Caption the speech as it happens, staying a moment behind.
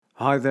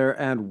Hi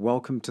there, and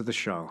welcome to the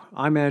show.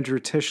 I'm Andrew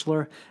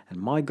Tischler,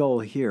 and my goal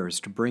here is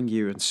to bring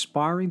you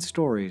inspiring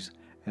stories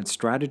and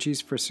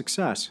strategies for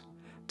success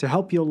to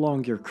help you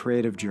along your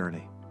creative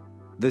journey.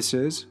 This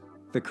is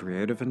The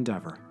Creative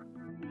Endeavor.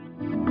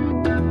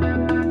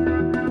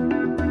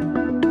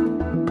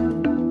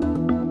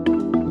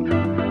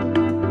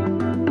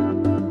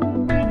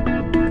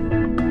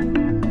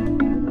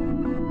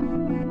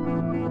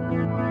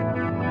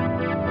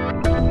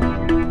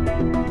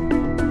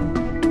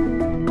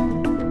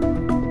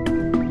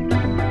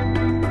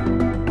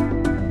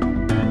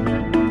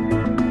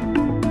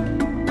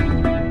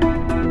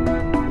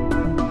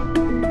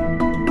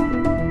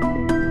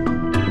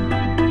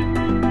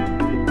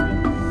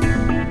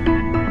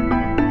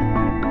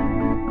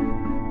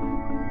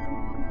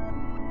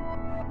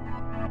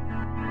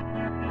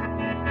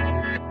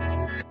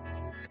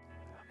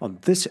 On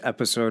this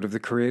episode of The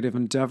Creative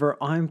Endeavor,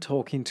 I'm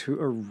talking to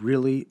a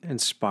really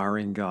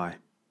inspiring guy.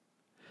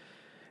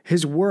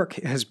 His work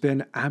has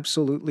been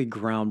absolutely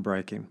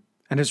groundbreaking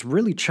and has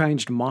really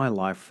changed my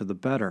life for the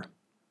better.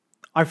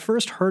 I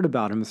first heard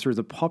about him through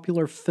the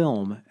popular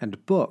film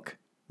and book,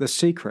 The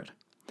Secret,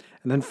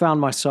 and then found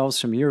myself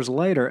some years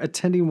later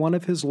attending one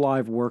of his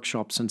live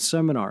workshops and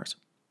seminars.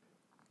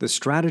 The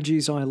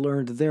strategies I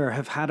learned there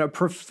have had a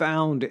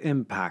profound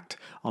impact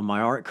on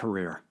my art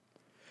career.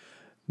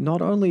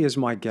 Not only is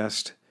my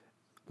guest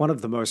one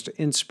of the most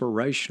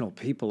inspirational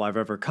people I've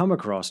ever come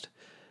across,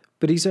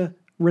 but he's a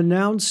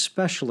renowned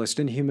specialist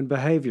in human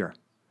behavior,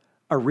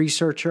 a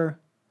researcher,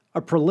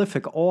 a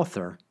prolific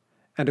author,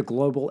 and a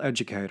global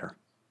educator.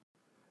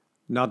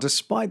 Now,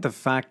 despite the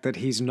fact that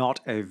he's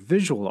not a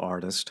visual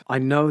artist, I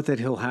know that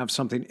he'll have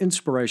something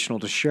inspirational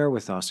to share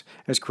with us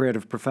as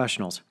creative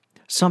professionals,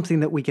 something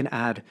that we can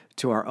add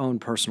to our own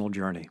personal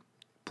journey.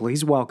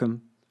 Please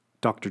welcome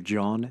Dr.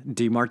 John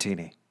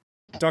Demartini.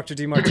 Dr.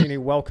 Demartini,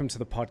 welcome to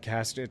the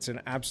podcast. It's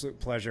an absolute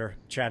pleasure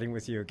chatting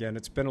with you again.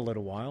 It's been a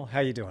little while.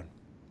 How you doing?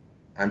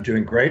 I'm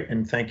doing great,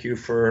 and thank you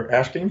for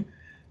asking.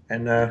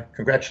 And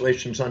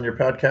congratulations on your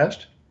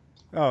podcast.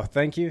 Oh,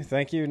 thank you.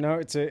 Thank you. No,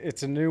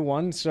 it's a new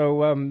one. So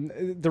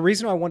the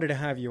reason I wanted to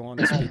have you on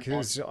is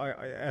because,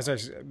 as I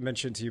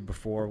mentioned to you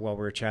before while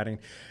we were chatting,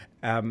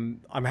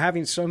 I'm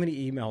having so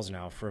many emails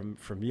now from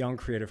young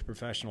creative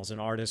professionals and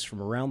artists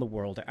from around the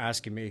world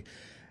asking me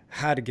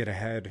how to get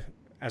ahead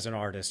as an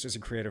artist, as a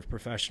creative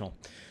professional.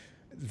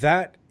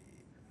 That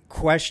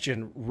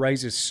question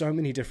raises so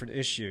many different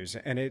issues,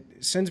 and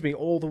it sends me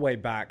all the way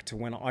back to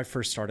when I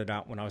first started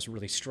out, when I was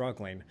really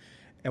struggling.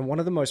 And one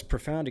of the most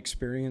profound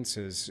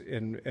experiences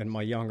in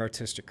my young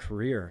artistic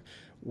career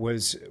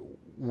was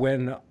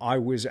when I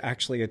was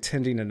actually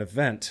attending an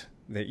event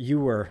that you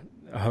were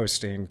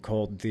hosting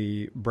called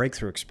the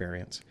Breakthrough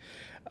Experience.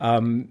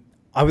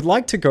 I would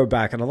like to go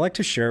back and I'd like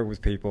to share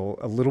with people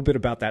a little bit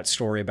about that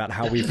story, about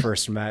how we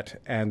first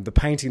met and the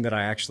painting that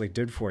I actually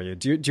did for you.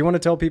 Do you want to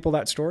tell people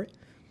that story?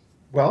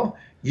 Well,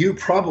 you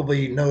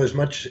probably know as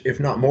much, if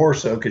not more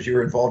so, because you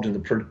were involved in the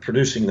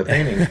producing the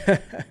painting.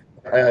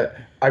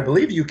 I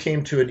believe you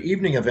came to an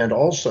evening event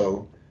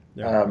also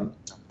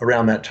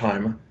around that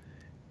time.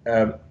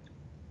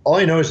 All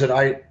I know is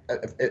that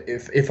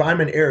if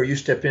I'm in error, you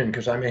step in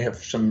because I may have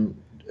some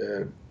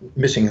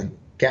missing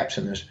gaps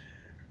in this.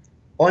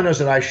 All I know is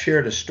that I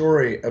shared a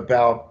story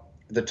about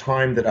the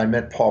time that I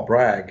met Paul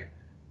Bragg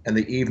and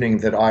the evening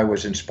that I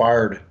was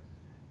inspired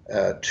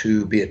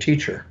to be a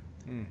teacher.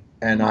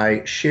 And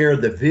I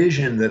shared the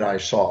vision that I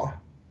saw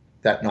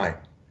that night.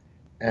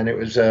 And it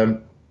was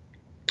a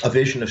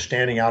vision of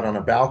standing out on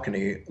a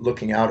balcony,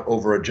 looking out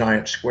over a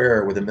giant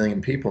square with 1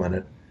 million people in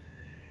it.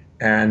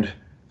 And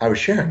I was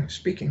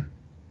speaking.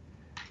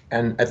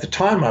 And at the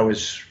time I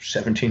was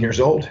 17 years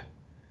old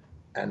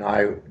and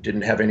I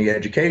didn't have any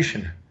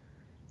education.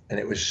 And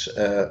it was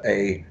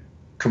a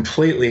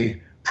completely,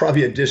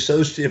 probably a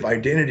dissociative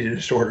identity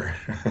disorder.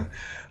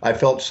 I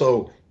felt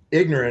so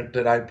ignorant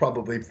that I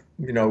probably,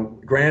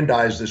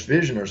 grandized this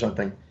vision or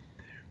something.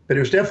 But it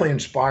was definitely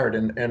inspired.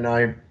 And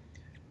I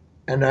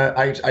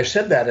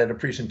said that at a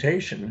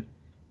presentation.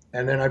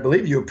 And then I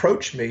believe you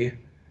approached me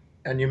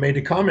and you made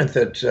a comment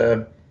that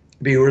it'd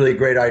be a really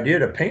great idea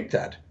to paint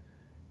that.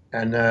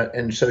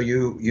 And so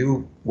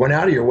you went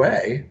out of your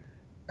way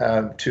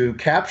to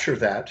capture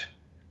that.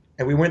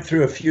 And we went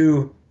through a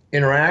few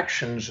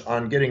interactions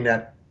on getting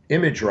that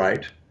image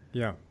right.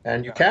 Yeah.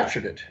 And you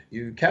captured it.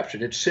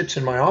 It sits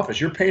in my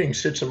office. Your painting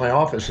sits in my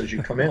office as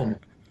you come in.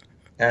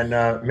 And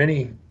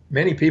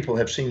many people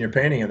have seen your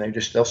painting and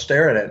they'll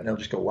stare at it and they'll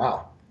just go,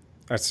 wow.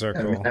 That's so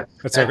cool. I mean,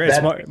 that's so great.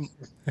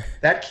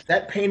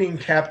 That painting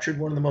captured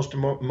one of the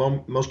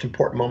most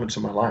important moments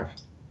of my life.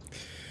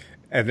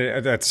 And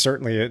that's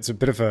certainly, it's a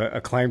bit of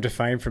a claim to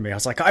fame for me. I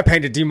was like, I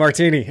painted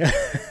Demartini.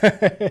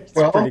 It's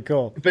pretty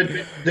cool. But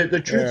the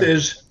truth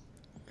is,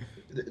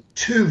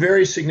 two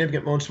very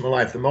significant moments in my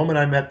life. The moment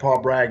I met Paul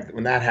Bragg,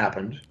 when that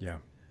happened. Yeah.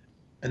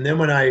 And then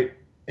when I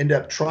ended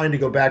up trying to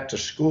go back to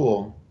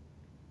school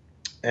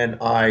and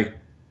I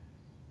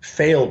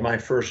failed my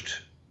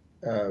first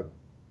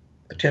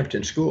attempt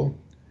in school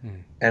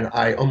and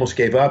I almost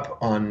gave up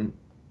on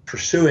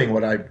pursuing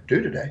what I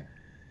do today.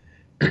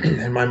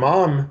 And my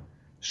mom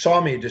saw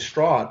me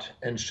distraught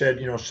and said,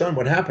 son,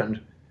 what happened?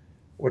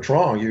 What's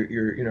wrong?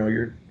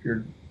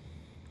 You're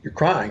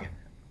crying.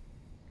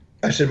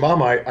 I said,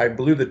 Mom, I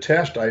blew the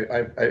test.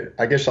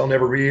 I guess I'll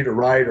never read or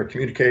write or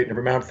communicate, never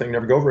amount to thing,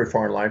 never go very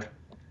far in life.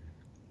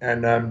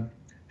 And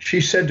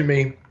she said to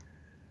me,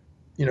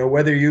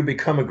 whether you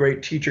become a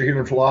great teacher, healer,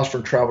 and philosopher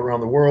and travel around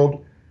the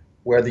world,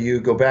 whether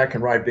you go back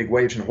and ride big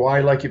waves in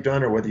Hawaii like you've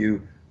done, or whether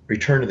you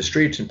return to the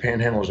streets and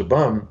panhandle as a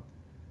bum,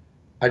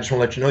 I just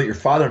want to let you know that your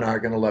father and I are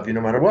going to love you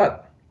no matter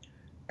what.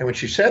 And when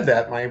she said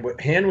that, my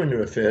hand went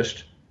into a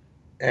fist,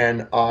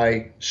 and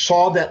I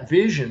saw that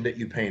vision that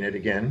you painted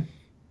again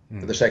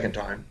for the second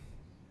time.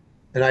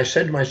 And I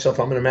said to myself,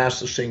 I'm going to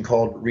master this thing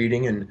called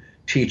reading and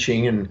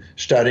teaching and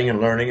studying and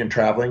learning and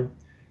traveling.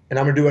 And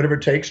I'm going to do whatever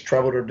it takes,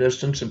 travel to a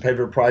distance and pay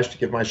for a price to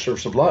give my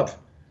service of love.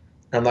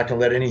 And I'm not going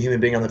to let any human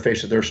being on the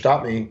face of the earth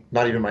stop me,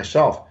 not even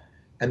myself.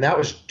 And that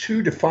was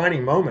two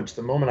defining moments.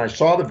 The moment I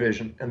saw the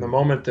vision and the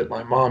moment that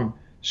my mom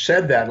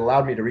said that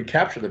allowed me to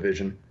recapture the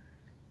vision.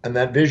 And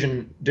that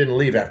vision didn't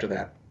leave after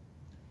that.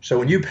 So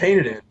when you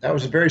painted it, that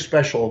was a very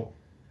special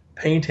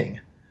painting.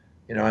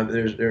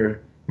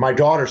 My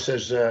daughter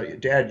says,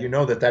 Dad,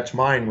 that's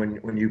mine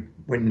when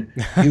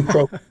you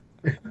croak.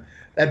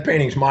 That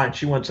painting's mine.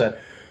 She wants that.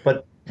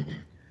 But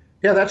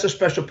yeah, that's a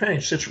special painting.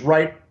 It sits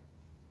right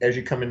as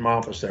you come in my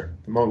office there,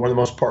 one of the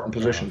most important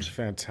positions. Oh,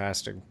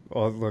 fantastic.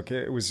 Well, look,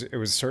 it was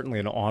certainly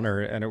an honor,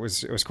 and it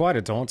was quite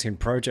a daunting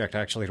project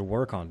actually to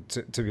work on,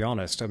 to be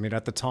honest. I mean,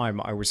 at the time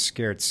I was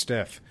scared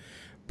stiff.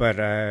 But,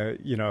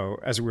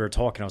 as we were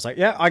talking, I was like,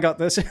 yeah, I got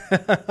this.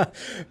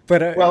 But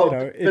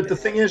the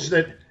thing is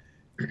that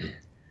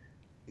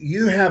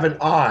you have an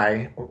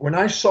eye. When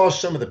I saw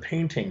some of the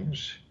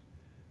paintings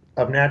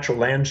of natural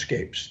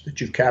landscapes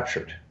that you've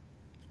captured,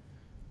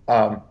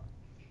 I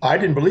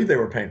didn't believe they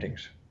were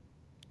paintings.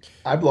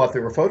 I thought they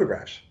were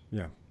photographs.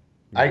 Yeah.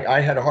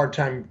 I had a hard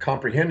time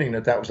comprehending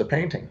that was a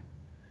painting.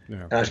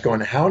 Yeah. And I was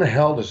going, how in the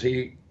hell does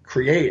he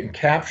create and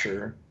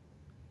capture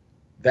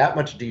that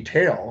much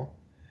detail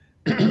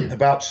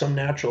about some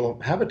natural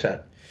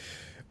habitat?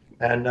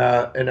 And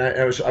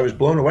I was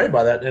blown away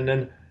by that. And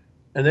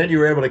then you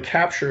were able to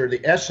capture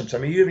the essence. I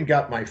mean, you even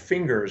got my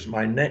fingers,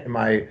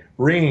 my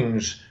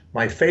rings,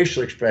 my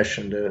facial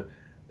expression,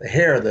 the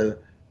hair,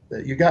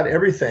 you got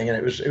everything, and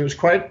it was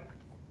quite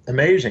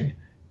amazing.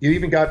 You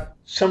even got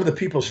some of the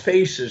people's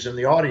faces in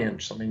the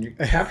audience. I mean, you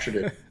captured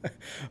it.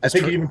 I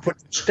think you even put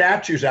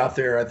statues out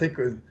there. I think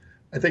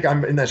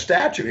I'm in that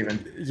statue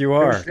even. You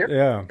are,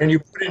 yeah. And you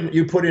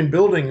put in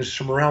buildings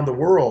from around the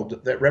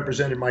world that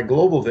represented my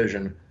global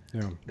vision,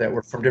 that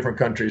were from different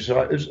countries.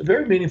 So it's a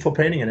very meaningful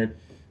painting, and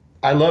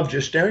I love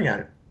just staring at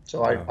it.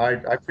 So I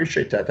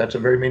appreciate that. That's a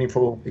very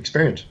meaningful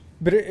experience.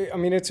 But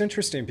it's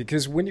interesting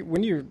because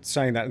when you're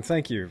saying that, and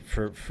thank you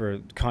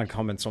for kind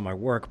comments on my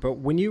work, but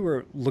when you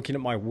were looking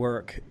at my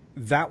work,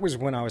 that was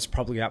when I was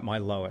probably at my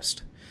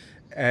lowest.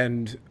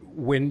 And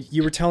when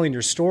you were telling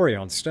your story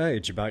on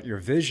stage about your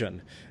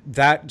vision,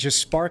 that just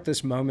sparked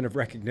this moment of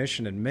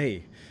recognition in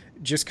me,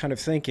 just kind of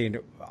thinking,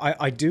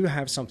 I do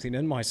have something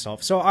in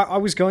myself. So I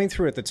was going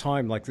through at the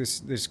time like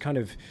this kind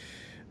of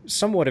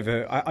somewhat of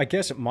I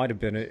guess it might have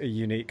been a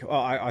unique,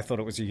 I thought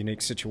it was a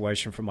unique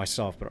situation for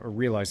myself, but I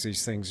realized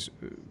these things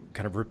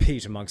kind of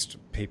repeat amongst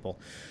people.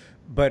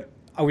 But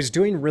I was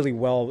doing really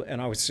well,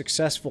 and I was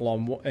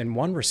successful in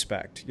one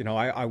respect.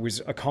 I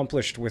was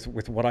accomplished with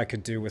what I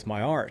could do with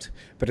my art,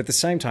 but at the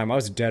same time, I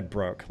was dead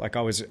broke. Like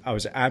I was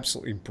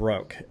absolutely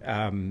broke,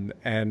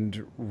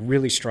 and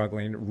really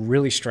struggling,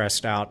 really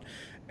stressed out,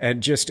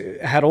 and just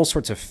had all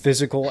sorts of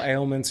physical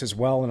ailments as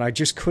well, and I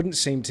just couldn't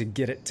seem to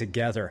get it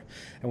together.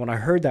 And when I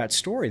heard that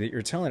story that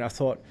you're telling, I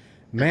thought,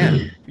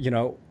 man,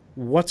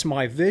 what's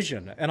my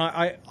vision? And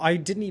I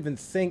didn't even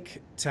think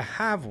to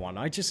have one.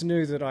 I just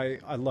knew that I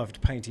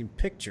loved painting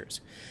pictures.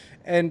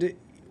 And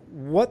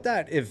what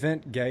that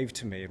event gave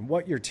to me and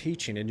what you're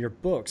teaching in your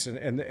books,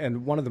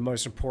 and one of the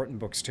most important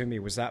books to me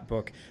was that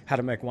book, How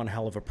to Make One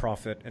Hell of a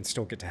Profit and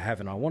Still Get to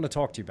Heaven. I want to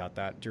talk to you about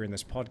that during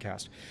this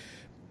podcast.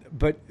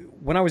 But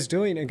when I was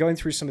doing and going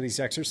through some of these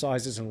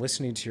exercises and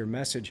listening to your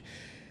message,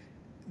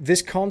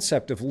 this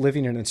concept of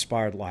living an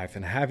inspired life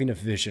and having a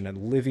vision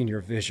and living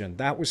your vision,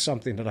 that was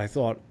something that I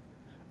thought,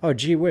 oh,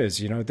 gee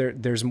whiz,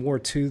 there's more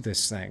to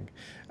this thing.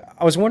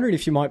 I was wondering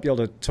if you might be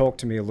able to talk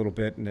to me a little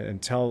bit and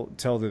tell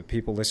the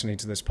people listening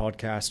to this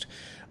podcast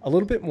a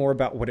little bit more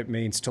about what it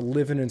means to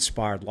live an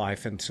inspired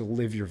life and to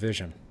live your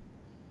vision.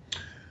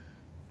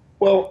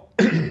 Well,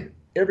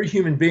 every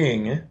human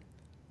being,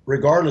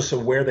 regardless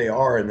of where they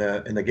are in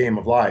the game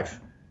of life,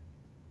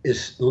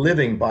 is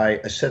living by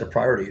a set of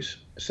priorities,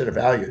 a set of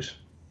values.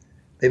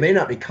 They may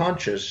not be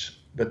conscious,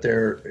 but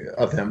they're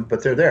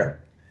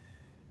there.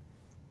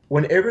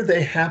 Whenever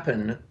they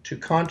happen to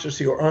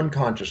consciously or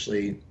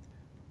unconsciously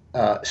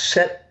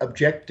set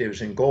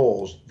objectives and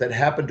goals that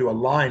happen to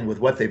align with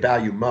what they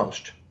value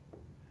most,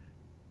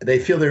 they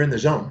feel they're in the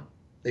zone.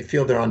 They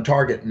feel they're on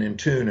target and in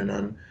tune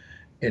and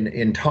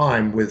in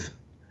time with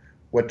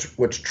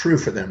what's true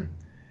for them.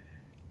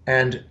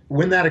 And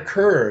when that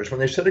occurs, when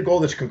they set a goal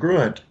that's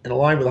congruent and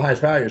aligned with the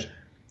highest values,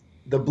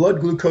 the blood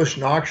glucose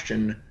and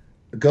oxygen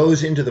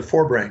goes into the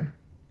forebrain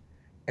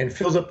and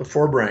fills up the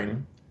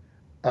forebrain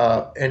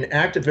and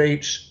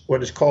activates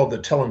what is called the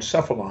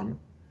telencephalon,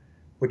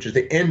 which is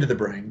the end of the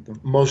brain, the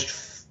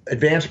most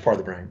advanced part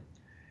of the brain,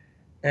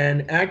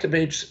 and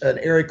activates an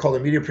area called the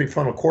medial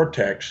prefrontal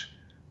cortex,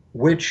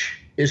 which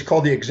is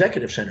called the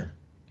executive center.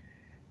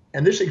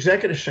 And this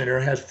executive center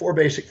has four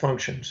basic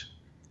functions: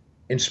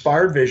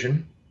 inspired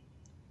vision,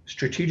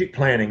 strategic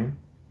planning,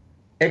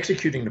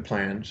 executing the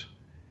plans,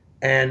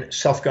 and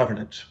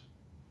self-governance.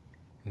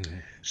 Mm-hmm.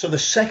 So the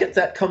second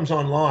that comes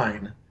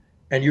online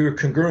and you're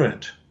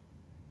congruent,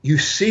 you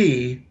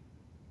see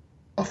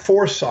a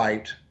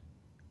foresight,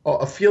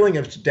 a feeling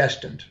of it's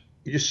destined.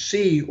 You just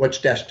see what's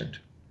destined.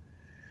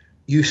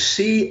 You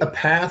see a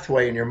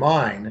pathway in your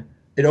mind.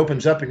 It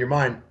opens up in your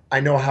mind. I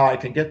know how I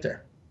can get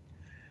there.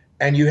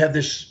 And you have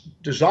this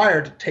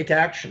desire to take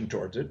action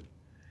towards it.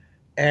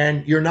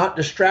 And you're not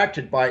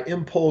distracted by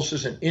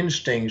impulses and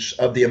instincts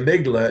of the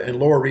amygdala and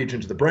lower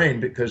regions of the brain,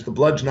 because the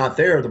blood's not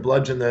there. The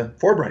blood's in the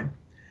forebrain.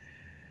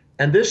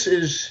 And this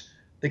is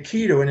the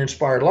key to an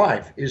inspired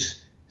life,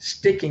 is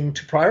sticking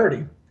to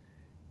priority.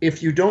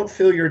 If you don't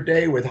fill your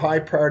day with high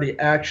priority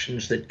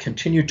actions that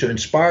continue to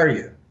inspire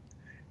you,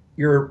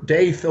 your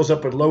day fills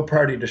up with low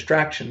priority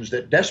distractions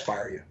that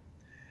despire you.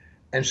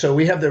 And so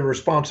we have the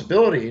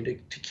responsibility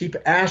to keep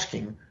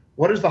asking,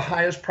 what is the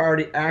highest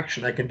priority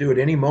action I can do at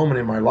any moment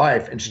in my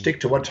life, and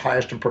stick to what's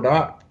highest in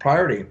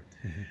priority?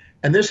 Mm-hmm.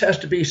 And this has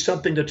to be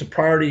something that's a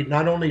priority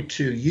not only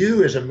to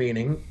you as a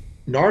meaning,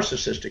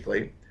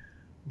 narcissistically,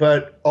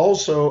 but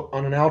also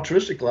on an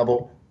altruistic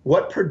level.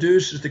 What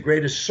produces the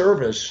greatest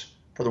service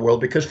for the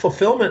world? Because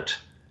fulfillment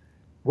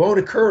won't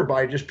occur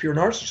by just pure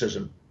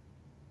narcissism.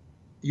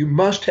 You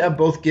must have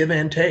both give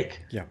and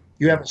take. Yeah.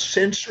 You have a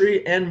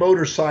sensory and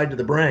motor side to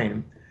the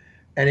brain,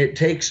 and it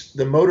takes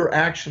the motor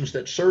actions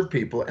that serve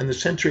people and the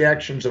sensory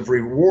actions of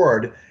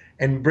reward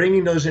and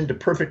bringing those into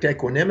perfect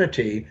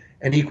equanimity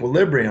and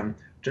equilibrium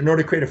in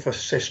order to create a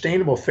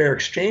sustainable, fair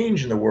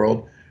exchange in the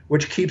world,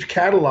 which keeps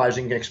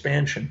catalyzing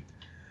expansion.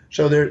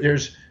 So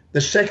there's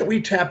the second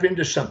we tap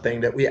into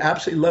something that we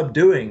absolutely love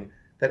doing,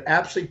 that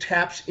absolutely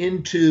taps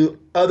into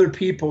other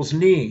people's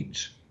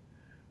needs,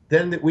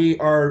 then that we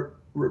are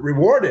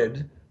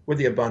rewarded with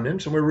the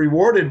abundance, and we're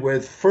rewarded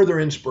with further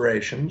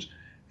inspirations,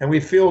 and we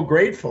feel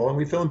grateful and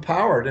we feel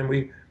empowered, and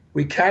we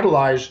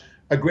catalyze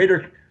a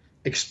greater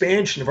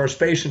expansion of our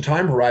space and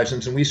time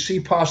horizons, and we see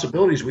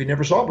possibilities we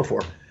never saw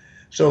before.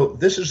 So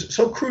this is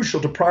so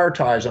crucial to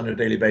prioritize on a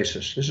daily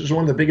basis. This is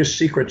one of the biggest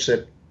secrets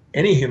that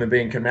any human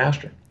being can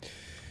master.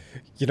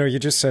 You know, you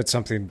just said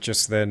something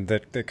just then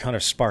that kind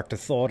of sparked a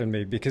thought in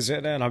me,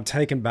 and I'm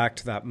taken back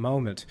to that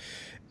moment.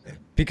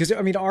 Because,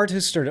 I mean,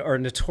 artists are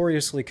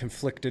notoriously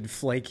conflicted,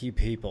 flaky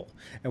people.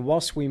 And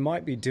whilst we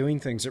might be doing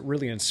things that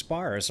really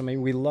inspire us, I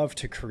mean, we love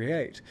to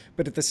create.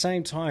 But at the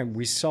same time,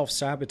 we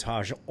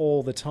self-sabotage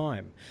all the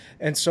time.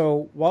 And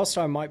so whilst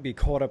I might be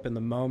caught up in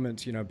the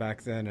moment, you know,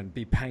 back then and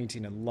be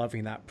painting and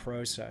loving that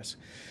process,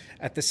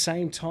 at the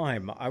same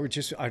time,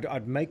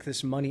 I'd make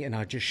this money and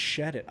I'd just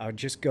shed it. I'd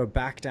just go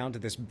back down to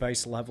this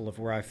base level of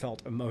where I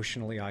felt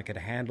emotionally I could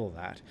handle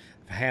that.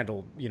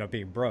 Handle, you know,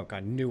 being broke.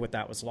 I knew what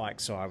that was like,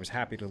 so I was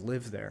happy to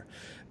live there.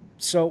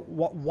 So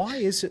why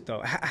is it,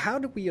 though? How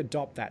do we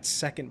adopt that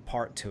second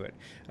part to it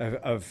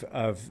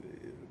of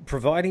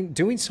providing,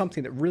 doing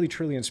something that really,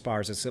 truly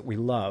inspires us, that we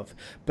love,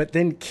 but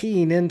then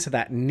keying into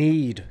that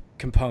need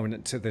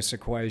component to this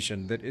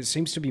equation that it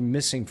seems to be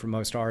missing for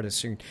most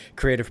artists and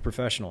creative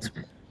professionals?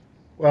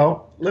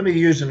 Well, let me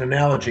use an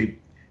analogy.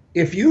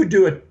 If you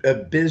do a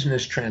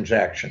business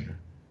transaction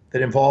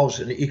that involves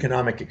an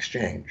economic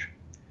exchange,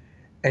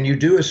 and you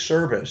do a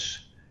service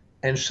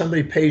and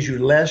somebody pays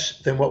you less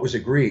than what was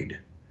agreed,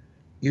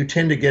 you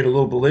tend to get a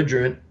little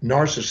belligerent,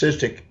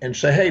 narcissistic, and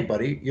say, hey,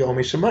 buddy, you owe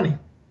me some money.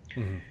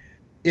 Mm-hmm.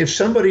 If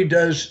somebody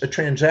does a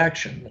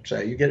transaction, let's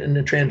say you get in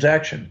a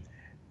transaction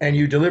and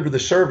you deliver the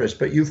service,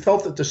 but you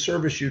felt that the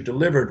service you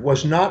delivered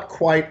was not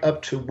quite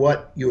up to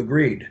what you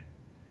agreed,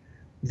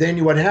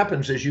 then what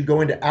happens is you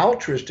go into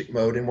altruistic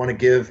mode and want to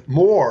give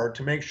more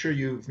to make sure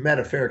you've met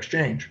a fair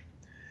exchange.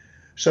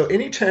 So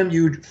anytime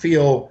you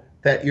feel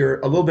that you're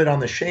a little bit on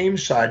the shame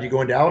side, you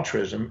go into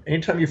altruism.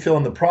 Anytime you feel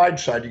on the pride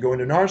side, you go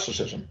into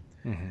narcissism.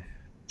 Mm-hmm.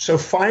 So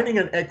finding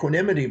an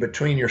equanimity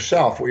between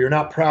yourself, where you're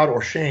not proud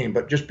or shame,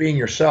 but just being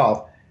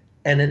yourself,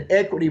 and an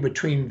equity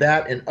between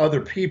that and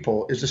other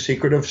people is the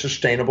secret of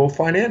sustainable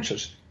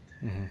finances.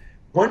 Mm-hmm.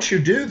 Once you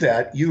do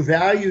that, you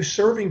value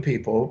serving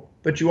people,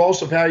 but you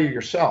also value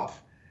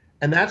yourself.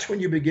 And that's when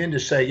you begin to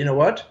say, you know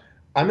what?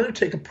 I'm going to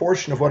take a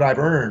portion of what I've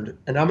earned,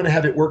 and I'm going to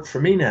have it work for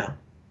me now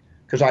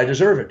because I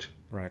deserve it.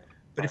 Right.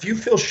 But if you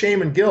feel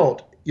shame and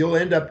guilt, you'll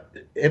end up,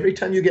 every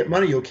time you get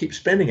money, you'll keep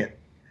spending it.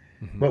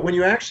 Mm-hmm. But when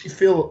you actually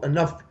feel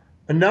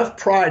enough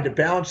pride to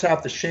balance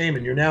out the shame,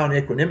 and you're now in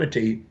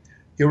equanimity,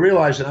 you'll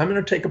realize that I'm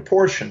going to take a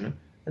portion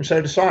and set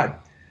it aside.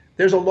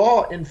 There's a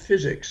law in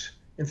physics,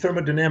 in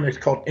thermodynamics,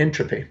 called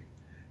entropy,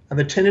 and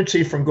the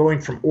tendency from going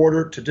from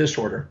order to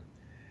disorder.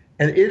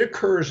 And it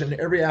occurs in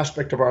every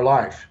aspect of our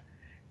life.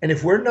 And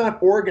if we're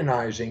not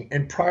organizing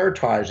and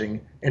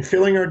prioritizing and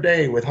filling our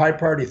day with high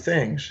priority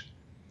things,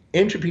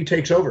 entropy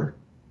takes over.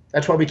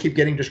 That's why we keep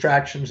getting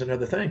distractions and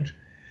other things.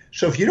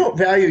 So if you don't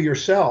value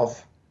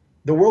yourself,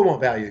 the world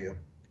won't value you.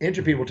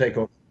 Entropy will take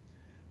over.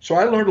 So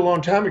I learned a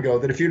long time ago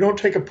that if you don't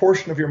take a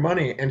portion of your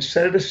money and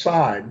set it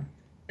aside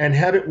and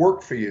have it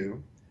work for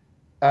you,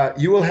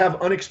 you will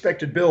have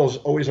unexpected bills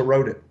always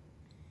eroded.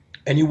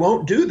 And you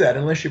won't do that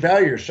unless you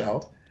value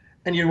yourself.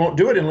 And you won't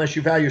do it unless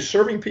you value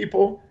serving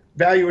people,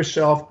 value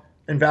yourself,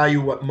 and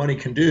value what money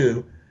can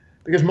do.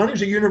 Because money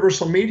is a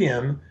universal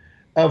medium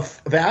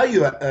of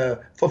value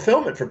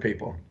fulfillment for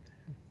people.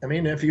 I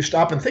mean, if you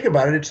stop and think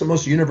about it, it's the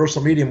most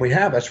universal medium we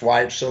have. That's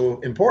why it's so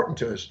important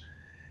to us.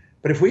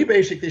 But if we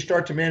basically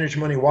start to manage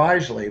money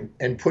wisely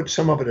and put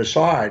some of it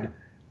aside,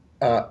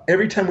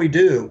 every time we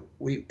do,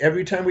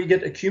 every time we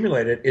get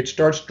accumulated, it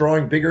starts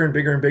drawing bigger and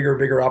bigger and bigger and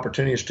bigger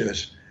opportunities to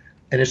us.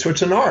 And so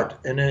it's an art.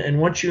 And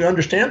once you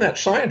understand that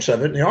science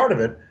of it and the art of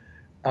it,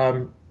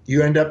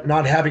 you end up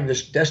not having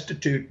this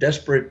destitute,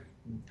 desperate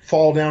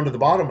fall down to the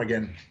bottom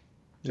again.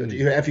 So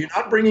if you're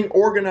not bringing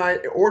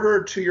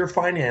order to your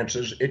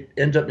finances, it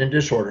ends up in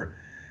disorder.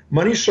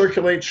 Money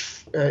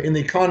circulates in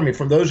the economy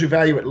from those who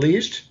value it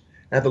least,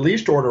 have the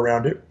least order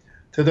around it,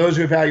 to those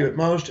who value it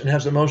most and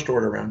has the most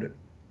order around it.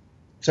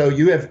 So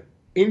you have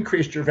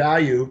increased your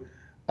value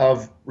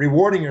of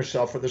rewarding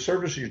yourself for the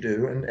service you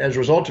do, and as a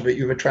result of it,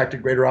 you've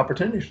attracted greater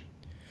opportunities.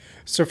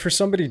 So for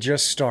somebody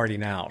just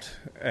starting out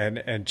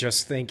and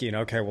just thinking,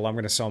 okay, well, I'm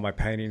going to sell my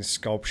painting,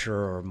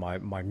 sculpture, or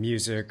my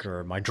music,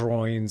 or my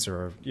drawings,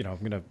 or, I'm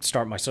going to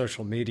start my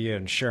social media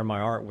and share my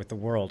art with the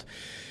world.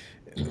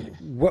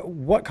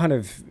 What kind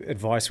of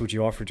advice would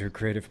you offer to a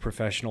creative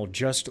professional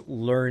just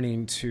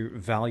learning to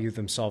value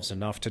themselves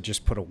enough to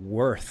just put a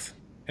worth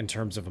in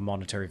terms of a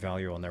monetary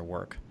value on their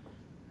work?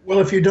 Well,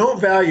 if you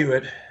don't value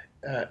it,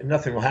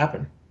 nothing will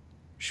happen.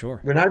 Sure.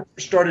 When I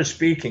started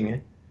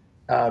speaking,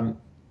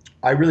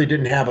 I really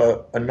didn't have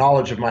a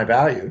knowledge of my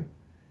value.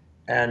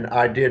 And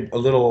I did a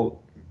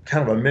little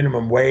kind of a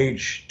minimum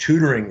wage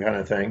tutoring kind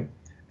of thing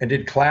and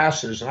did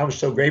classes. And I was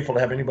so grateful to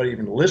have anybody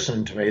even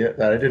listen to me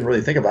that I didn't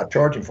really think about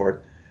charging for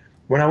it.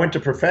 When I went to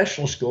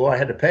professional school, I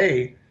had to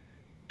pay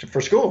for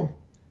school.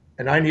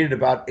 And I needed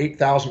about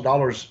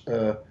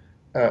 $8,000,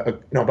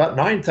 about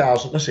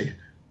 9,000, let's see,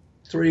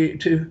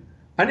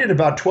 I needed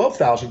about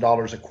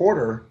 $12,000 a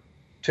quarter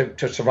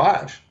to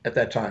survive at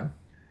that time.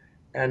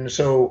 And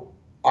so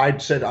I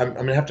said, I'm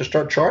going to have to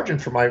start charging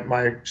for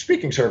my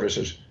speaking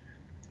services.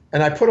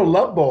 And I put a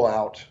love bowl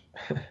out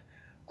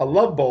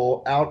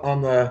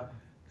on the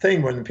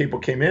thing when the people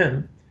came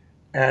in.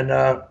 And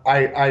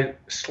I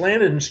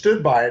slanted and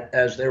stood by it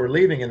as they were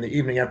leaving in the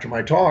evening after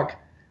my talk.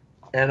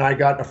 And I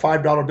got a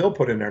 $5 bill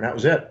put in there, and that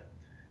was it.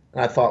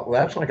 And I thought, well,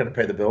 that's not going to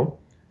pay the bill.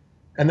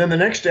 And then the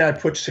next day I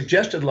put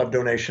suggested love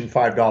donation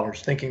 $5,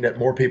 thinking that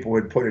more people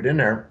would put it in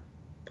there.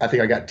 I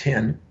think I got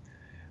 10.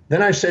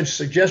 Then I said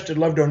suggested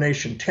love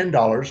donation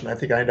 $10, and I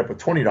think I ended up with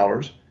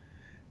 $20.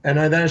 And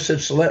then I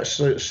said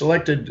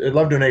selected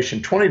love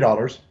donation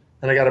 $20,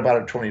 and I got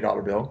about a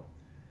 $20 bill.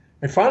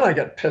 And finally I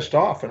got pissed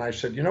off, and I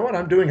said, you know what,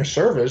 I'm doing a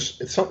service.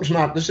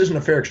 This isn't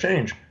a fair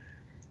exchange.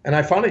 And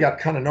I finally got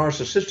kind of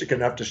narcissistic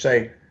enough to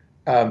say,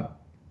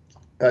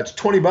 it's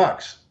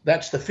 $20.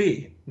 That's the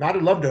fee, not a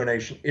love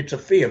donation. It's a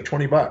fee of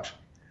 $20.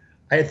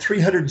 I had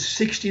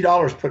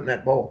 $360 put in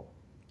that bowl.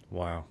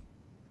 Wow.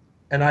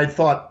 And I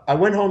thought, I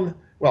went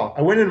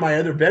in my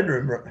other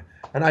bedroom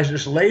and I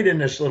just laid in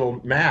this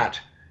little mat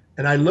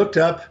and I looked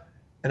up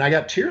and I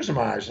got tears in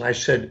my eyes and I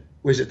said,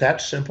 was it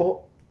that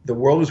simple? The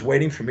world was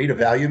waiting for me to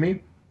value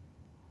me.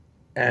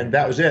 And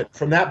that was it.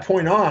 From that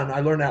point on,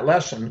 I learned that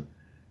lesson.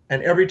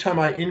 And every time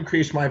I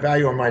increased my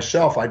value on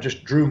myself, I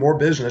just drew more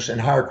business and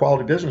higher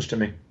quality business to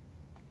me.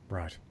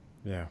 Right.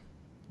 Yeah.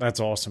 That's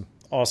awesome.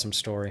 Awesome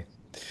story.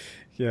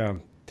 Yeah.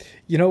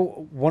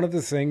 One of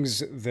the things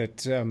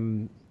that,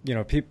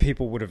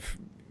 people would have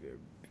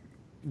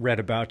read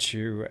about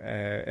you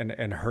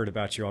and heard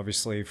about you,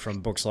 obviously,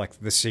 from books like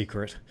The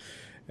Secret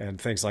and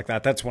things like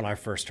that. That's when I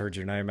first heard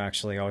your name,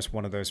 actually. I was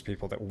one of those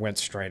people that went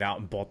straight out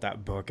and bought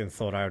that book and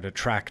thought I would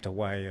attract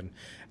away and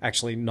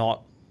actually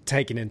not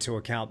taking into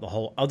account the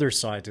whole other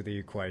side to the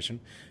equation.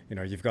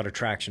 You've got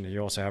attraction and you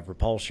also have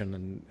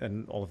repulsion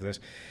and all of this.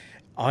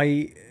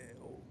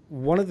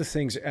 One of the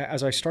things,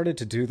 as I started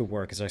to do the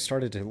work, as I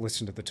started to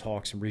listen to the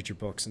talks and read your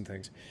books and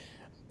things,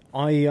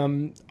 I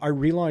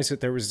realized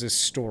that there was this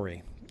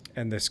story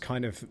and this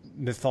kind of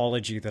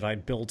mythology that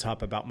I'd built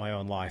up about my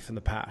own life in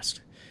the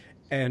past.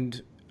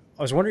 And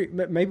I was wondering,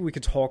 maybe we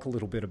could talk a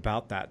little bit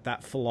about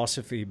that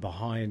philosophy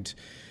behind,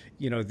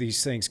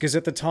 these things. Because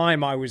at the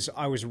time I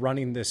was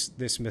running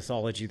this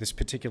mythology, this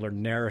particular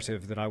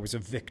narrative that I was a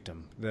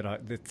victim,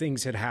 that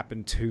things had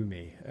happened to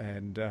me.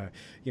 And,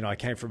 I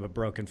came from a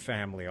broken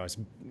family.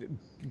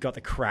 Got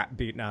the crap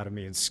beaten out of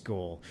me in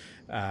school.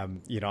 I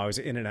was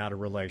in and out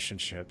of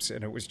relationships,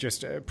 and it was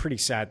just a pretty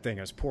sad thing.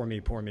 It was poor me,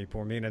 poor me,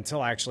 poor me. And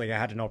until actually I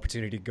had an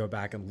opportunity to go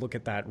back and look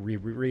at that,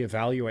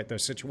 reevaluate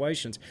those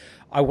situations,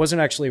 I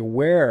wasn't actually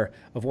aware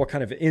of what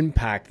kind of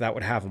impact that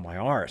would have on my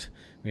art.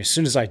 I mean, as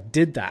soon as I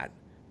did that,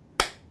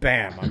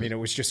 bam! I mean, it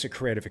was just a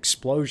creative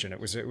explosion. It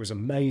was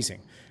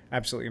amazing,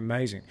 absolutely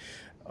amazing.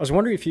 I was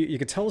wondering if you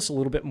could tell us a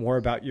little bit more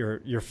about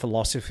your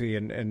philosophy,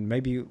 and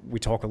maybe we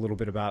talk a little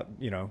bit about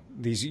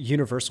these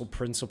universal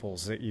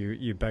principles that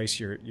you base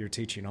your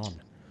teaching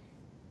on.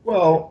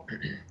 Well,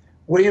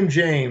 William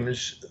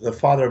James, the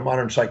father of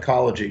modern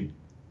psychology,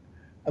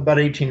 about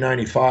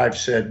 1895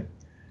 said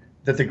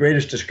that the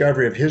greatest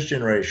discovery of his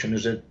generation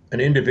is that an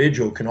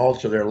individual can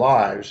alter their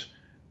lives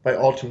by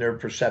altering their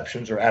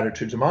perceptions or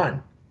attitudes of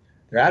mind,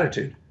 their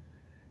attitude.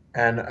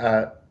 And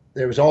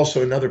there was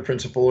also another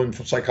principle in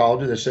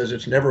psychology that says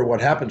it's never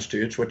what happens to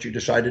you, it's what you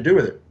decide to do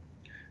with it.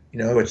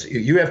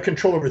 You have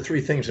control over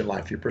three things in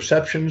life: your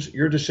perceptions,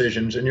 your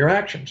decisions, and your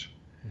actions.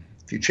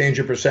 If you change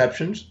your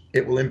perceptions,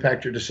 it will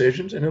impact your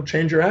decisions and it'll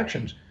change your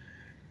actions.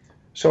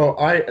 So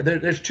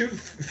there's two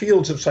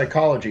fields of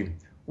psychology.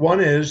 One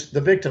is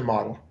the victim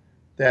model,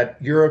 that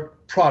you're a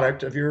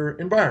product of your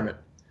environment.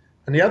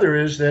 And the other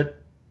is that,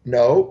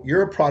 no,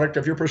 you're a product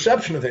of your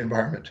perception of the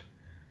environment.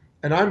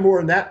 And I'm more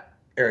in that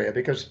area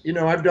because,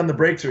 I've done the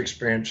breakthrough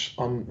experience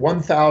on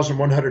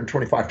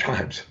 1,125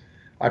 times.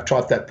 I've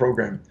taught that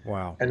program.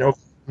 Wow. And over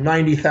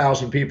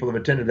 90,000 people have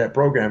attended that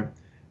program.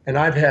 And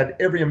I've had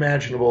every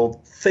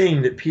imaginable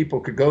thing that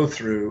people could go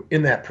through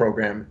in that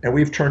program. And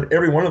we've turned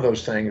every one of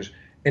those things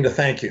into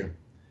thank you.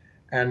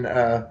 And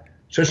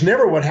so it's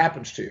never what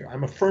happens to you.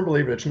 I'm a firm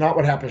believer it's not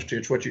what happens to you,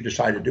 it's what you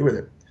decide to do with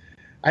it.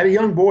 I had a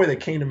young boy that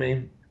came to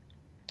me,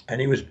 and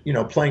he was,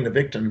 playing the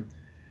victim.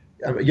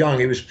 Young,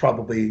 he was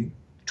probably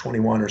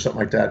 21 or something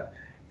like that.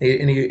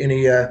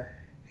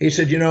 He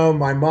said,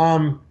 my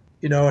mom,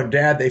 and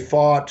dad, they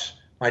fought.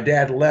 My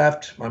dad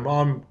left. My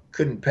mom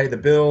couldn't pay the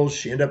bills.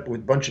 She ended up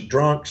with a bunch of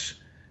drunks.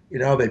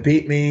 They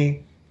beat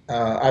me.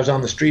 I was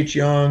on the streets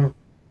young.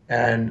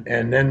 And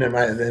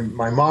then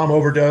my mom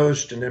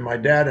overdosed, and then my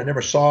dad I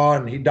never saw,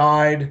 and he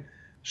died.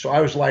 So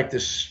I was like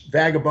this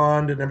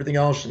vagabond and everything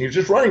else. And he was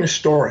just running a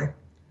story.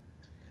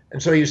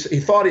 And so he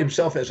thought of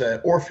himself as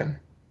an orphan.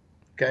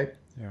 Okay.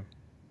 Yeah.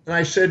 And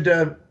I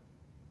said,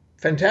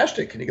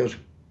 fantastic. And he goes,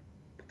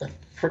 what the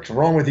frick's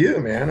wrong with you,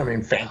 man? I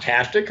mean,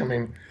 fantastic.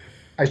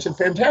 I said,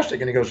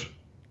 fantastic. And he goes,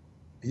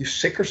 are you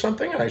sick or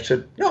something? And I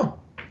said, no.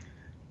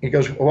 He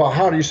goes, well,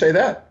 how do you say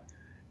that?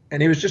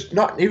 And he was just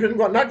not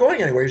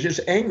going anywhere. He was just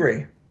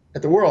angry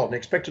at the world and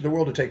expected the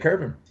world to take care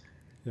of him.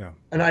 Yeah.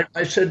 And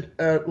I said,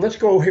 let's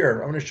go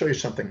here. I want to show you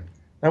something. And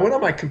I went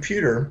on my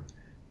computer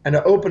and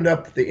I opened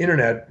up the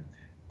internet,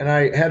 and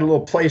I had a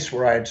little place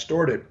where I had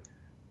stored it.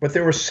 But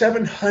there were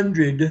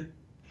 700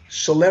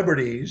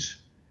 celebrities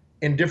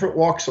in different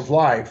walks of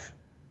life,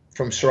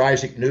 from Sir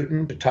Isaac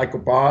Newton to Tycho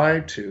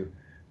Brahe to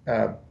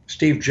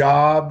Steve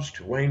Jobs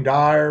to Wayne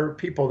Dyer,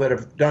 people that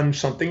have done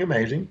something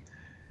amazing.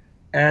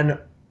 And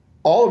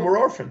all of them were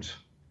orphans.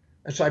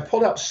 And so I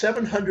pulled out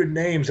 700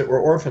 names that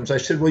were orphans. I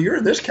said, well, you're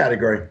in this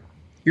category.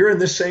 You're in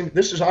this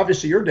is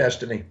obviously your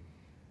destiny.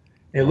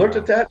 And he looked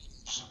at that.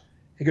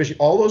 He goes,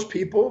 all those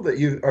people that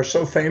you are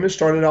so famous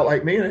started out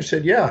like me? And I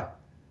said, yeah.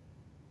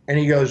 And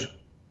he goes,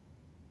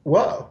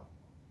 whoa.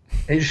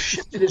 And he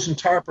shifted his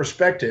entire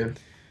perspective.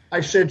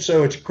 I said,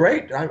 so it's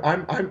great.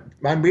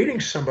 I'm meeting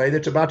somebody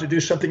that's about to do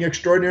something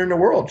extraordinary in the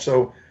world.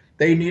 So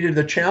they needed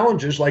the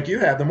challenges like you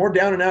have. The more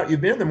down and out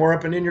you've been, the more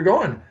up and in you're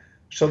going.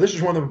 So this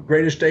is one of the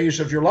greatest days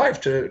of your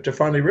life to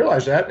finally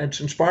realize that. And it's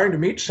inspiring to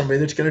meet somebody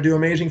that's going to do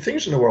amazing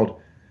things in the world.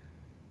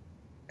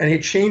 And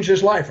it changed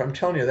his life. I'm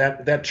telling you,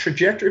 that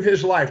trajectory of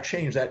his life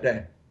changed that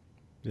day.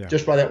 Yeah.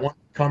 Just by that one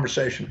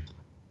conversation.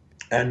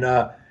 And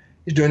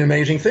he's doing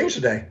amazing things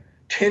today.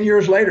 10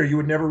 years later, you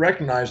would never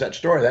recognize that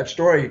story. That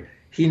story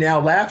he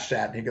now laughs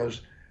at. And he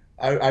goes,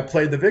 I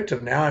played the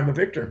victim. Now I'm a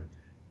victor.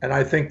 And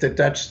I think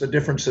that's the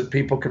difference that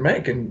people can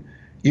make. And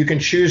you can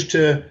choose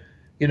to,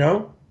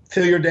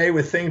 fill your day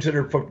with things that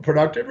are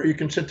productive, or you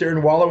can sit there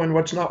and wallow in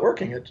what's not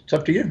working. It's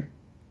up to you.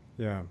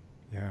 Yeah,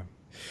 yeah.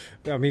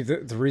 I mean,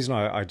 the reason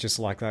I just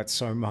like that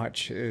so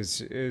much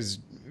is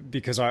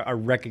because I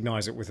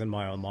recognize it within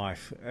my own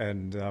life.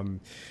 And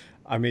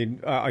I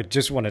mean, I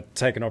just want to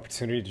take an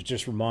opportunity to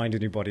just remind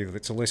anybody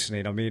that's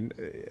listening. I mean,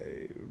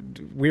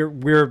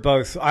 we're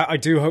both, I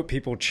do hope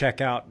people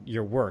check out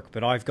your work,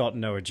 but I've got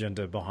no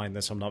agenda behind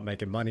this. I'm not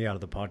making money out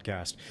of the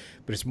podcast,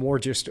 but it's more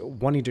just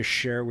wanting to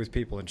share with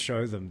people and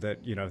show them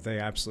that, they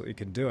absolutely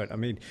can do it. I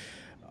mean,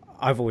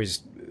 I've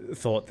always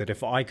thought that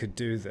if I could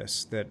do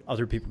this, that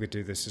other people could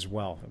do this as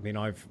well. I mean,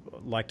 I've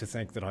like to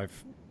think that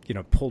I've,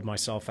 pulled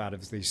myself out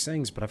of these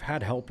things, but I've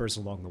had helpers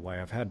along the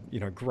way. I've had,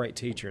 great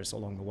teachers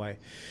along the way.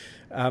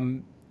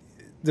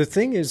 The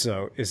thing is,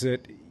 though, is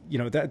that,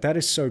 that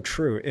is so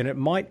true. And it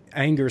might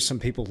anger some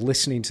people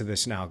listening to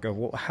this now, go,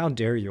 well, how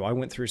dare you? I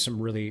went through some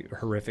really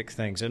horrific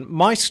things. And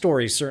my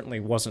story certainly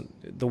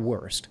wasn't the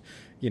worst,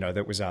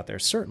 that was out there.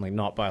 Certainly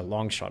not by a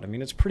long shot. I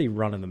mean, it's pretty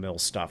run-of-the-mill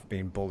stuff,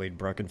 being bullied,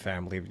 broken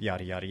family,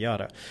 yada, yada,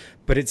 yada.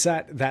 But it's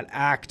that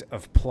act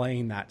of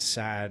playing that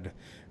sad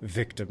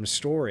victim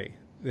story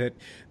that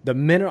the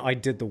minute I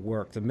did the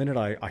work, the minute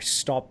I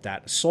stopped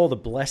that, saw the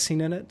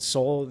blessing in it,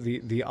 saw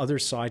the other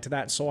side to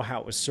that, saw how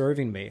it was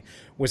serving me,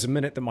 was the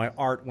minute that my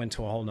art went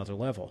to a whole nother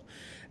level.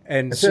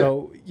 And That's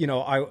so,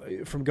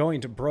 I from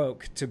going to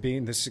broke to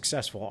being this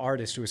successful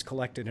artist who is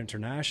collected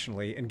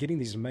internationally and getting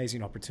these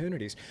amazing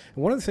opportunities.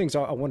 And one of the things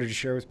I wanted to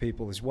share with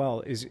people as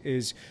well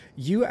is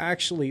you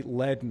actually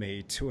led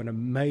me to an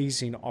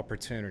amazing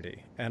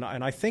opportunity. And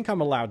I think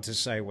I'm allowed to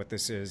say what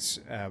this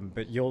is,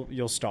 but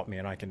you'll stop me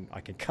and I can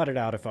cut it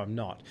out if I'm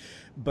not.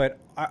 But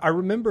I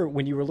remember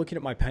when you were looking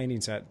at my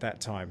paintings at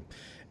that time,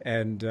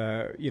 and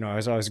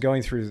as I was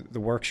going through the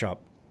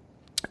workshop,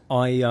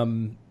 I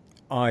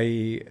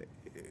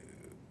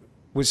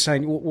was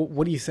saying, well,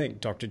 what do you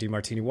think, Dr.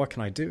 Demartini? What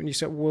can I do? And you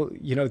said, well,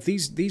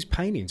 these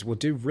paintings will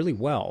do really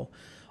well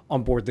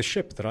on board the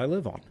ship that I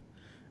live on.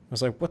 I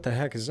was like, what the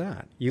heck is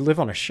that? You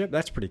live on a ship?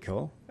 That's pretty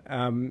cool.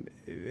 And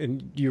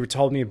you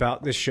told me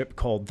about this ship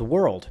called the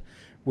World,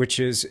 which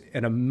is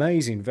an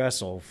amazing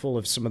vessel full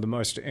of some of the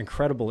most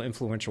incredible,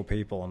 influential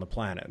people on the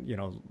planet.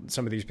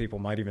 Some of these people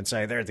might even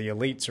say they're the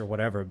elites or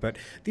whatever, but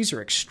these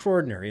are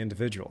extraordinary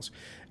individuals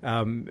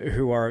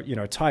who are,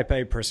 type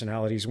A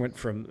personalities,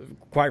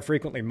 quite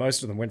frequently,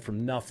 most of them went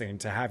from nothing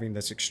to having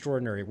this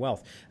extraordinary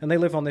wealth. And they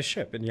live on this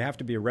ship, and you have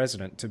to be a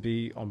resident to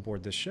be on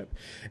board this ship.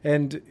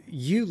 And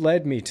you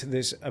led me to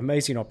this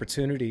amazing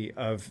opportunity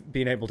of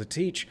being able to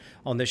teach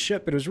on this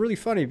ship. But it was really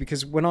funny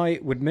because when I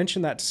would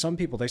mention that to some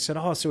people, they said,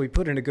 oh, so he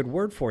put in a good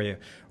word for you,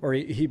 or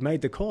he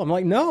made the call. I'm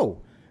like,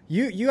 no.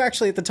 You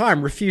actually at the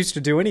time refused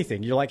to do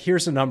anything. You're like,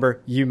 here's the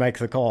number, you make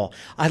the call.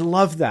 I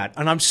love that.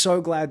 And I'm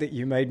so glad that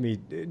you made me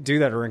do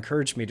that or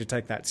encouraged me to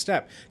take that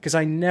step, because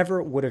I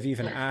never would have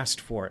even asked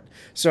for it.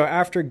 So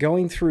after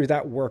going through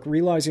that work,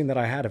 realizing that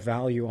I had a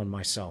value on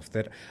myself,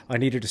 that I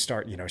needed to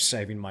start,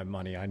 saving my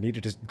money, I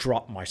needed to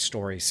drop my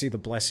story, see the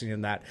blessing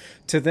in that,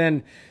 to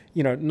then,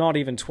 not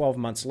even 12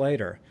 months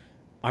later,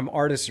 I'm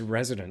artist in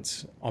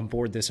residence on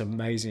board this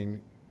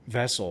amazing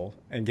vessel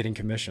and getting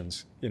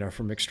commissions,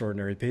 from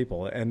extraordinary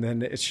people. And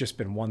then it's just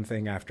been one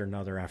thing after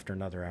another, after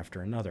another,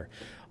 after another.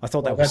 I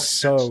thought that was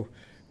so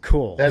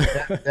cool.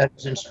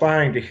 That's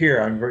inspiring to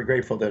hear. I'm very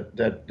grateful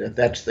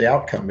that's the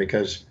outcome,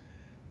 because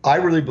I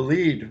really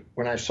believed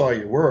when I saw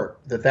your work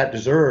that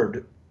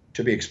deserved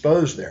to be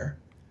exposed there.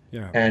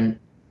 Yeah. And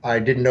I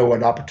didn't know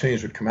what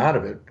opportunities would come out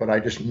of it, but I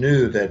just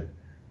knew that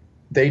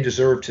they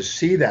deserved to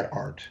see that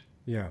art.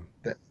 Yeah.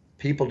 That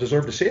people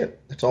deserve to see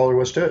it. That's all there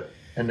was to it.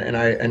 And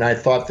I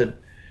thought that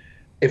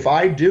if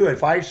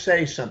I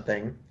say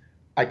something,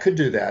 I could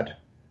do that.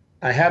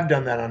 I have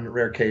done that on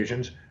rare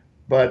occasions,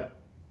 but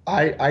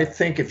I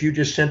think if you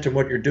just sent them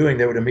what you're doing,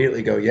 they would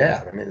immediately go,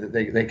 yeah. I mean,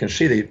 they can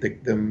see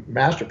the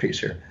masterpiece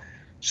here.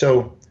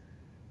 So,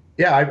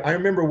 yeah, I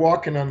remember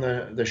walking on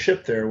the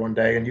ship there one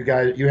day, and you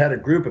had a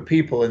group of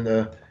people in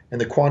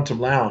the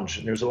Quantum Lounge,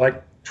 and there was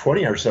like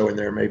 20 or so in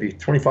there, maybe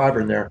 25 are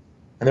in there,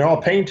 and they're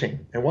all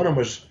painting, and one of them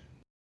was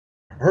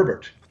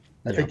Herbert.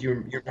 I think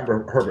you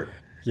remember Herbert.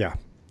 Yeah.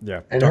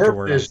 And Dr.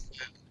 Herbert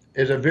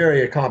is a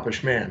very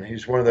accomplished man.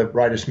 He's one of the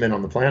brightest men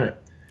on the planet.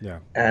 Yeah.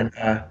 And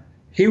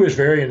he was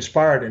very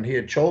inspired, and he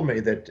had told me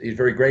that he's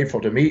very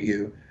grateful to meet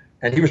you.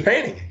 And he was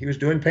painting. He was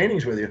doing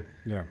paintings with you.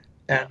 Yeah.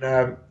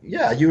 And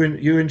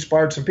you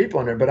inspired some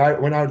people in there.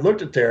 But when I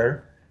looked at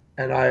there,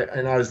 and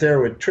I was there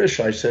with Trish,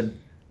 I said,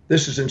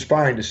 "This is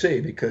inspiring to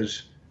see,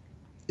 because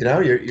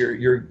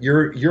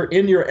you're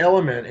in your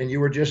element, and you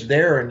were just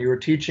there, and you were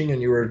teaching,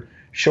 and you were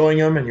showing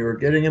them, and you were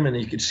getting them, and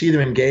you could see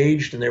them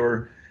engaged, and they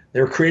were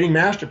creating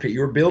masterpiece. You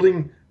were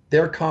building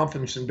their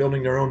confidence and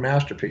building their own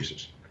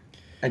masterpieces.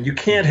 And you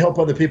can't help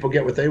other people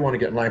get what they want to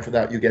get in life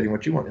without you getting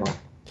what you want in life.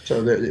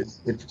 So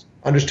it's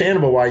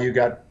understandable why you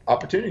got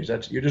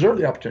opportunities. You deserve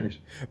the opportunities.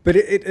 But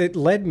it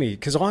led me,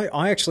 because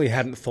I actually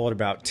hadn't thought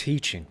about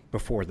teaching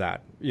before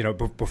that.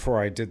 Before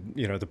I did,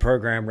 the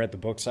program, read the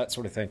books, that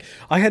sort of thing.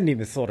 I hadn't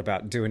even thought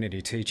about doing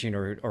any teaching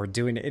or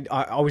doing it.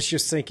 I was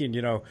just thinking,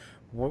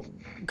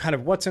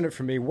 what's in it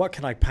for me? What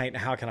can I paint?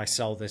 How can I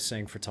sell this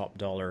thing for top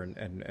dollar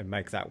and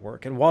make that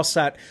work? And whilst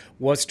that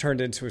was turned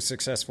into a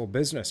successful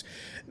business,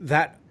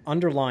 that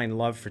underlying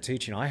love for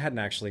teaching I hadn't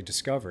actually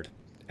discovered.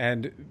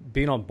 And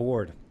being on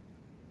board,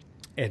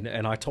 and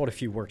I taught a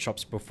few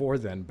workshops before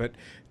then, but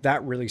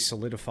that really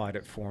solidified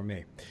it for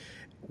me.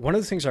 One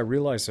of the things I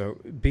realized, though,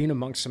 being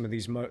amongst some of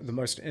these the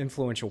most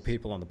influential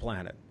people on the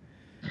planet,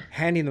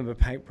 handing them a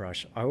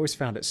paintbrush, I always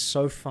found it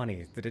so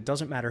funny that it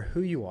doesn't matter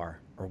who you are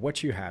or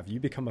what you have. You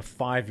become a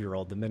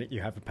 5-year-old the minute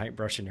you have a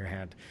paintbrush in your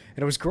hand.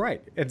 And it was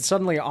great. And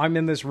suddenly I'm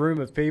in this room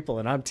of people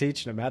and I'm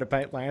teaching them how to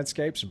paint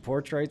landscapes and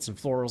portraits and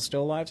floral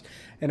still lifes.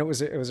 And it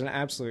was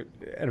an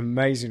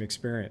amazing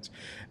experience.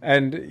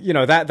 And, you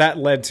know, that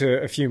led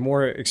to a few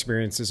more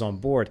experiences on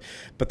board.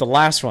 But the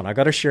last one, I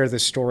got to share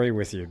this story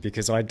with you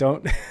because I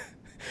don't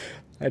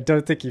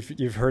think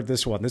you've heard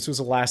this one. This was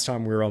the last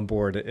time we were on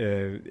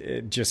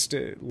board, just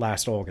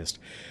last August.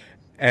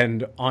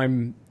 And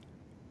I'm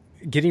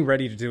getting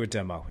ready to do a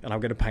demo, and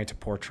I'm going to paint a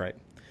portrait.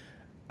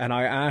 And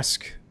I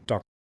ask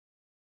Dr.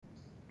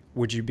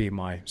 would you be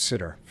my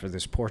sitter for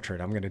this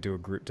portrait? I'm going to do a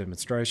group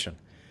demonstration.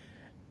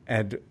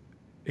 And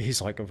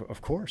he's like,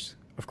 of course,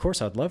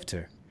 I'd love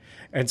to.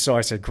 And so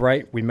I said,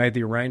 great. We made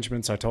the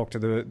arrangements. I talked to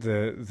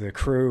the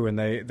crew, and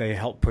they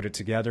helped put it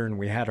together, and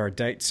we had our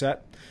date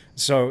set.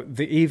 So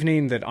the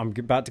evening that I'm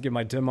about to give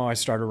my demo, I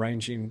start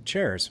arranging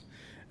chairs.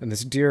 And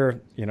this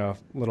dear,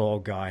 little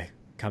old guy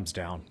comes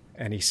down,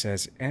 and he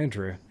says,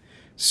 Andrew,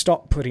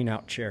 stop putting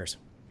out chairs.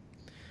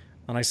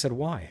 And I said,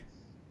 why?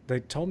 They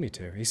told me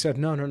to. He said,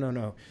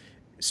 no.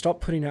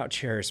 Stop putting out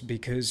chairs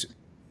because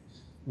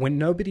when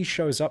nobody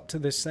shows up to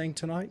this thing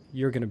tonight,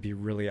 you're going to be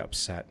really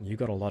upset. And you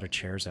got a lot of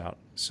chairs out.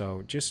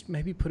 So just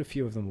maybe put a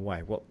few of them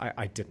away. Well,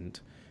 I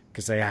didn't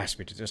because they asked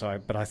me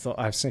to. But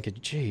I was thinking,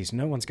 geez,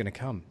 no one's going to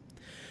come.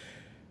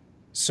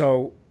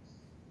 So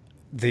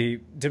the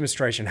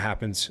demonstration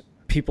happens.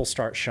 People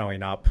start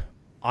showing up.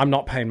 I'm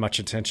not paying much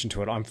attention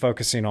to it. I'm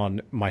focusing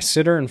on my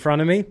sitter in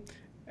front of me.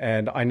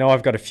 And I know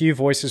I've got a few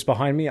voices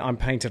behind me. I'm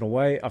painting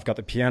away. I've got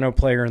the piano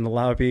player in the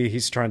lobby.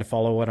 He's trying to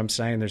follow what I'm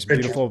saying. There's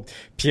beautiful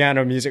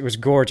piano music. It was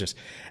gorgeous.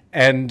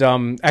 And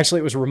actually,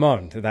 it was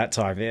Ramon at that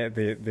time.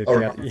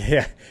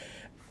 Yeah.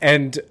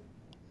 And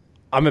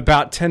I'm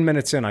about 10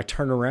 minutes in. I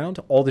turn around.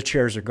 All the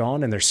chairs are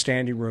gone, and there's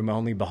standing room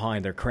only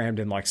behind. They're crammed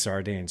in like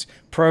sardines.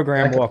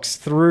 Program walks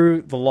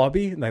through the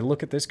lobby, and they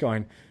look at this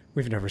going,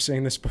 we've never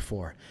seen this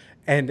before.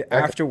 And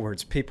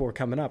afterwards, people were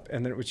coming up,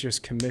 and then it was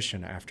just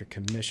commission after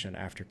commission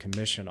after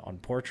commission on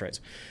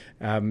portraits.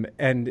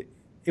 And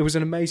it was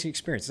an amazing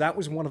experience. That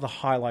was one of the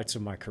highlights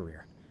of my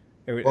career.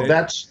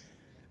 That's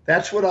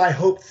what I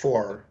hoped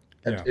for.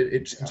 Yeah.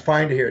 It's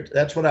inspiring to hear it.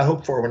 That's what I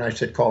hoped for when I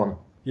said call him.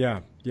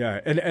 Yeah.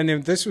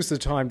 And this was the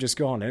time just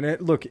gone. And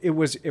it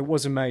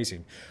was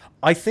amazing.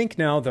 I think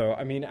now, though,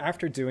 I mean,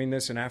 after doing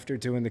this and after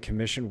doing the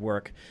commission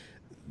work,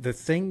 the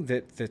thing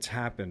that's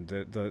happened,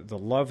 the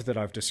love that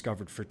I've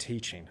discovered for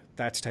teaching,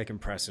 that's taken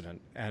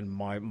precedent. And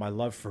my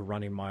love for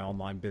running my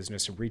online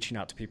business and reaching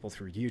out to people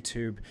through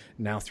YouTube,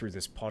 now through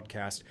this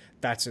podcast,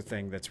 that's a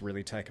thing that's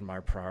really taken my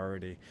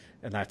priority.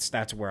 And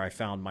that's where I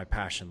found my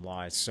passion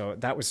lies. So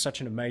that was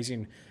such an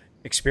amazing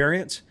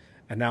experience.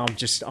 And now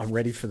I'm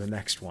ready for the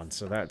next one.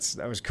 So that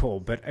was cool.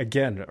 But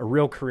again, a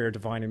real career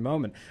defining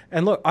moment.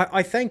 And look,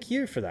 I thank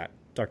you for that,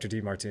 Dr.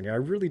 Demartini. I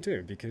really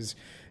do, because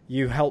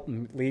you helped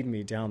lead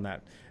me down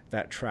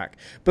that track.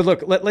 But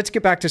look, let's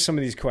get back to some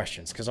of these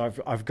questions, because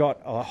I've got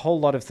a whole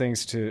lot of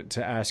things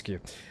to ask you.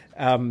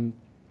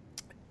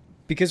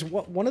 Because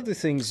one of the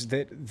things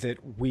that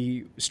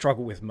we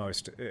struggle with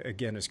most,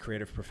 again, as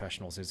creative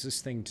professionals, is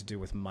this thing to do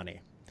with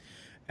money.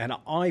 And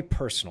I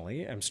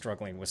personally am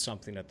struggling with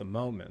something at the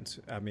moment.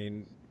 I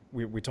mean,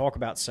 we talk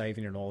about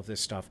saving and all of this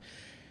stuff.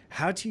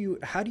 How do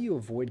you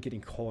avoid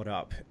getting caught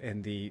up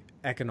in the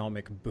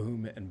economic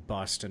boom and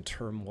bust and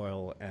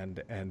turmoil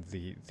and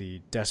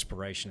the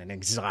desperation and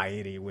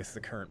anxiety with the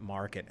current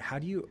market? How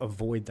do you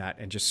avoid that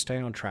and just stay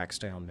on track,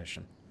 stay on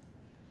mission?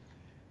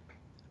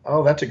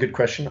 Oh, that's a good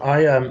question.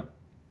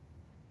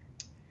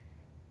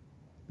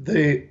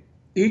 The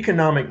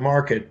economic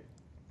market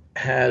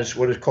has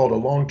what is called a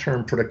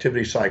long-term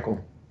productivity cycle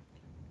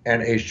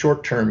and a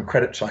short-term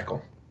credit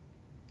cycle.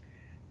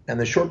 And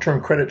the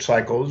short-term credit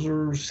cycles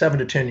are 7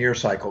 to 10 year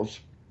cycles.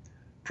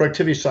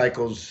 Productivity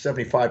cycles,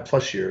 75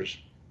 plus years.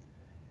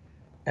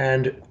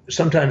 And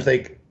sometimes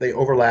they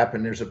overlap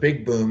and there's a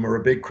big boom or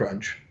a big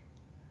crunch.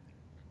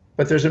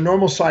 But there's a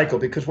normal cycle,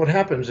 because what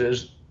happens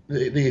is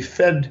the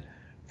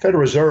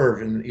Federal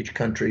Reserve in each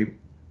country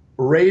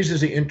raises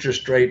the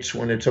interest rates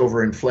when it's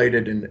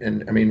overinflated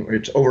and I mean,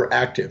 it's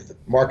overactive. The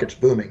market's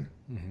booming,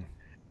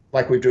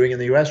 like we're doing in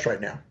the US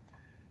right now.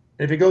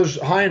 And if it goes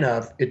high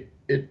enough,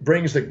 it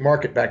brings the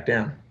market back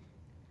down,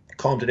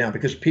 calms it down,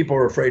 because people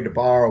are afraid to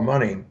borrow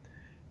money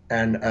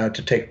and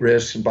to take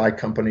risks and buy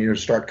companies or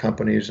start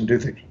companies and do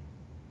things.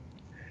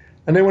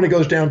 And then when it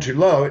goes down too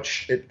low,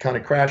 it kind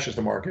of crashes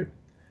the market.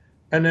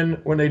 And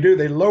then when they do,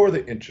 they lower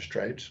the interest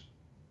rates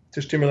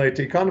to stimulate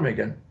the economy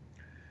again.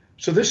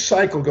 So this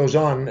cycle goes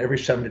on every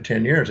 7 to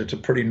 10 years. It's a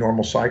pretty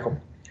normal cycle.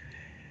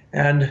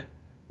 And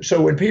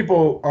so when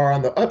people are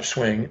on the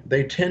upswing,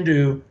 they tend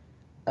to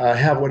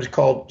have what is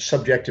called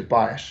subjective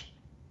bias.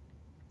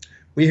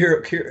 We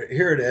hear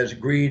it as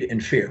greed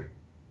and fear.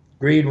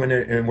 Greed when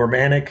we're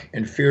manic,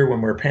 and fear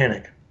when we're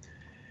panic.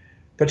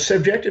 But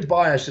subjective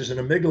bias is an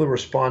amygdala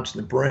response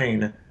in the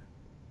brain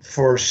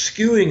for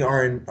skewing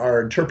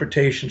our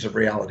interpretations of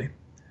reality.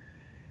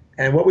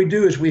 And what we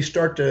do is we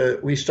start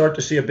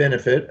to see a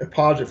benefit, a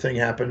positive thing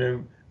happen,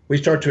 and we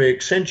start to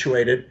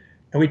accentuate it,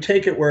 and we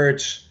take it where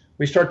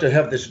we start to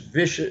have this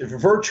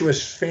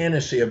virtuous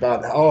fantasy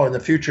about, oh, in the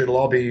future it'll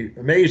all be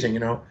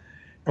amazing, and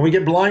we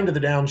get blind to the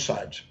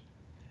downsides.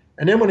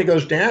 And then when it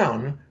goes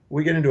down,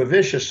 we get into a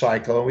vicious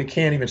cycle and we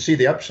can't even see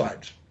the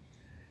upsides.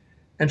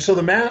 And so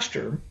the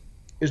master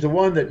is the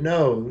one that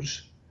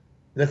knows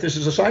that this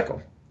is a cycle.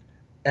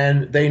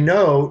 And they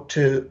know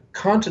to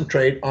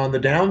concentrate on the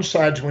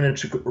downsides when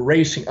it's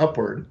racing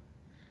upward.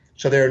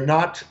 So they're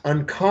not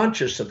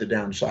unconscious of the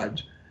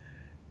downsides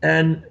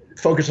and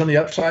focus on the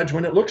upsides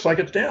when it looks like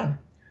it's down.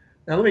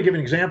 Now, let me give you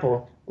an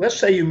example. Let's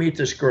say you meet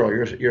this girl.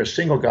 You're a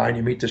single guy and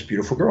you meet this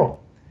beautiful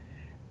girl.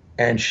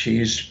 And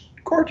she's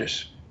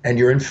gorgeous. And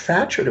you're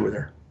infatuated with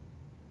her.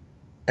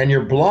 And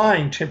you're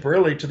blind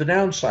temporarily to the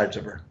downsides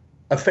of her.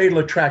 A fatal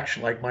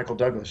attraction like Michael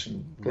Douglas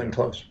and Glenn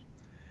Close.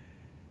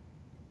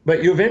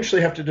 But you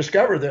eventually have to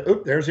discover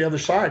that, there's the other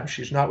side.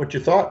 She's not what you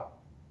thought.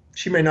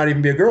 She may not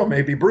even be a girl,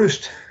 may be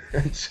bruised.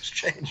 It's just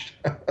changed.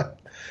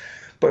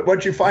 But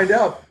once you find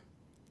out,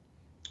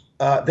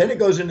 then it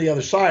goes into the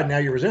other side. Now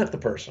you resent the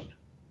person.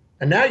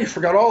 And now you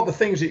forgot all the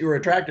things that you were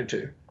attracted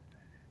to.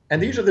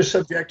 And these are the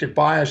subjective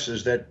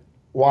biases that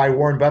why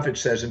Warren Buffett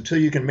says, until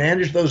you can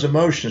manage those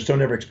emotions,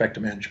 don't ever expect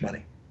to manage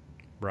money.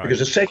 Right. Because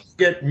the second you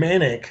get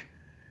manic,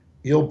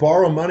 you'll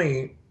borrow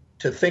money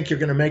to think you're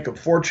going to make a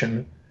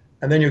fortune,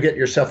 and then you'll get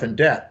yourself in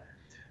debt.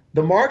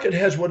 The market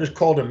has what is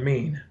called a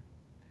mean.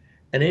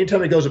 And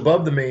anytime it goes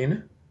above the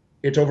mean,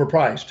 it's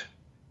overpriced.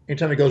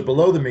 Anytime it goes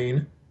below the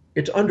mean,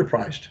 it's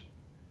underpriced.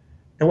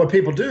 And what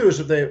people do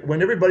is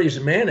when everybody's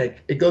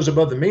manic, it goes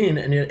above the mean,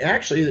 and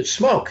it's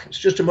smoke. It's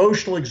just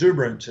emotional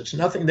exuberance. It's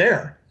nothing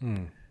there.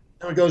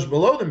 Now it goes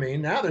below the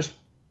mean. Now there's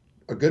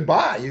a good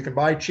buy. You can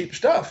buy cheap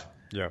stuff.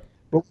 Yeah.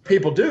 But what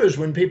people do is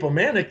when people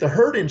manic, the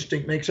herd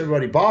instinct makes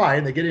everybody buy,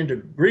 and they get into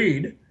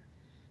greed.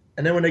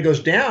 And then when it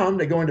goes down,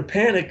 they go into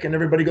panic, and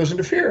everybody goes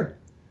into fear.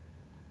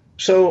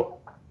 So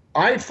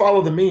I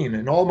follow the mean.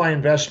 In all my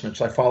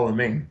investments, I follow the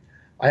mean.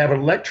 I have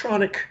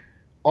electronic,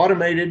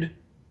 automated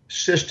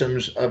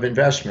systems of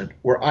investment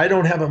where I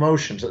don't have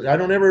emotions. I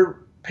don't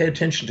ever pay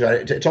attention to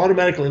it. It's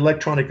automatically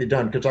electronically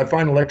done because I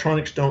find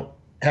electronics don't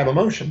have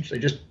emotions. They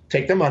just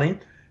take the money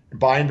and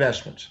buy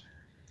investments.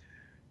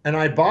 And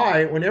I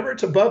buy, whenever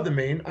it's above the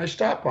mean, I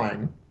stop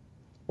buying.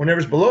 Whenever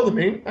it's below the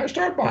mean, I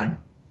start buying.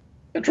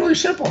 It's really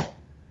simple.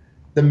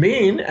 The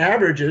mean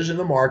averages in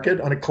the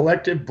market on a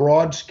collective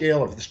broad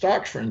scale of the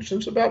stocks, for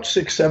instance, about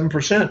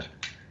 6-7%.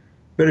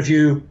 But if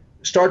you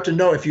start to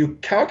know, if you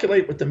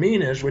calculate what the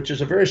mean is, which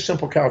is a very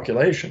simple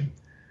calculation,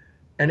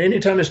 and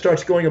anytime it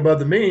starts going above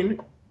the mean,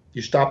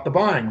 you stop the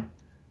buying.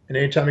 And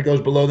anytime it goes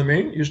below the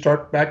mean, you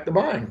start back the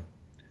buying.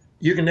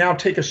 You can now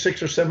take a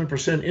 6 or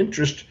 7%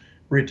 interest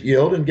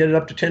yield and get it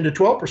up to 10 to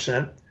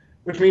 12%,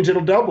 which means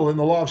it'll double in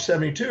the law of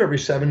 72 every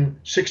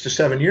 6 to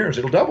 7 years.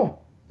 It'll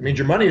double. It means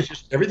your money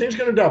is everything's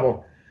going to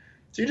double.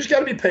 So you just got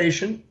to be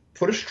patient,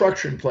 put a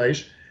structure in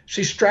place.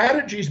 See,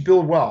 strategies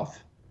build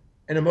wealth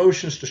and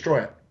emotions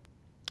destroy it.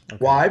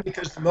 Okay. Why?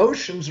 Because the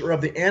emotions are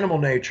of the animal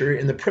nature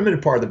in the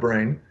primitive part of the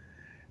brain,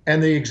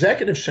 and the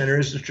executive center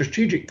is the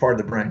strategic part of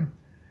the brain.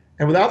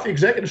 And without the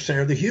executive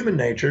center, the human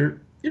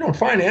nature, you don't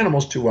find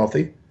animals too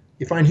wealthy.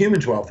 You find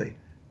humans wealthy.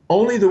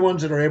 Only the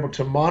ones that are able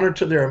to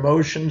monitor their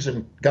emotions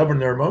and govern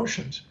their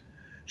emotions.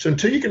 So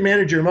until you can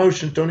manage your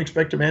emotions, don't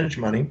expect to manage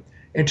money.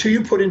 Until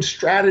you put in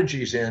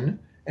strategies in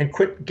and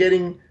quit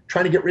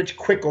trying to get rich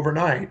quick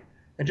overnight,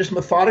 and just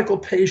methodical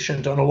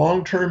patient on a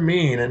long-term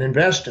mean and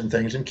invest in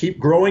things and keep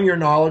growing your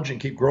knowledge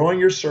and keep growing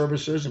your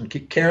services and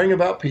keep caring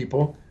about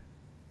people,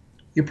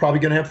 you're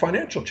probably going to have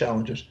financial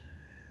challenges.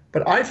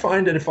 But I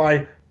find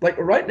that like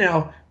right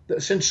now,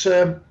 since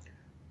I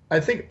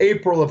think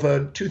April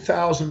of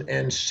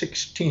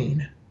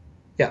 2016,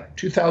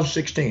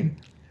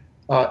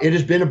 it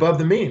has been above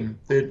the mean.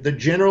 The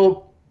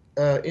general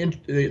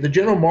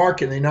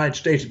market in the United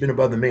States has been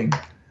above the mean.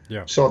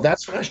 Yeah. So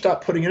that's when I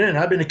stopped putting it in.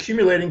 I've been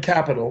accumulating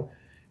capital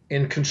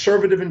in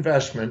conservative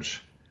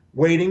investments,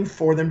 waiting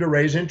for them to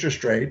raise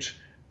interest rates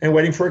and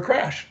waiting for a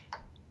crash.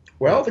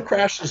 Well, the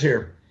crash is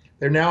here.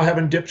 They're now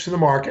having dips in the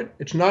market.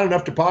 It's not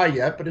enough to buy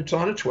yet, but it's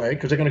on its way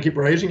because they're going to keep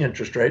raising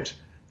interest rates.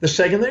 The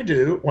second they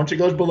do, once it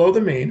goes below the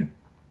mean,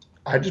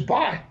 I just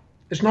buy.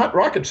 It's not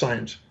rocket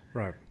science.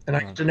 Right.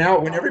 And so now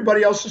when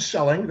everybody else is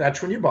selling,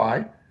 that's when you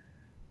buy.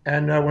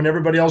 And when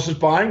everybody else is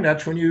buying,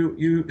 that's when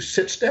you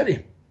sit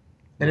steady.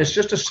 And it's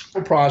just a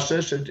simple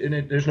process, and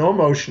there's no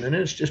emotion in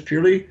it. It's just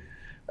purely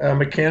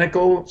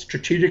mechanical,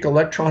 strategic,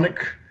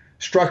 electronic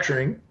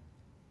structuring,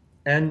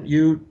 and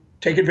you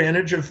take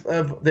advantage of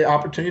the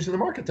opportunities in the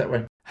market that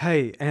way.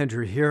 Hey,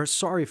 Andrew here.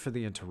 Sorry for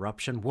the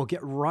interruption. We'll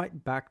get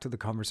right back to the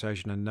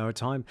conversation in no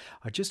time.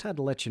 I just had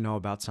to let you know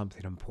about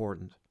something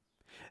important.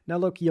 Now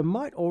look, you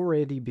might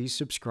already be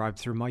subscribed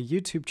through my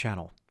YouTube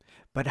channel,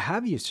 but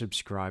have you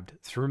subscribed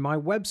through my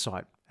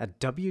website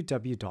at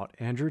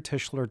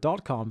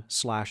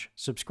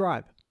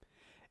www.andrewtischler.com/subscribe?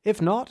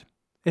 If not,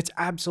 it's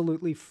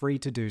absolutely free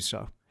to do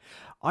so.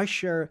 I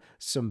share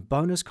some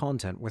bonus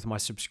content with my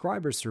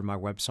subscribers through my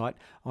website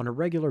on a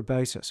regular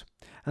basis.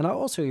 And I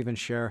also even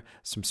share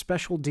some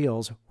special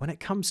deals when it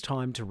comes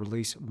time to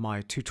release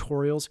my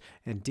tutorials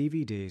and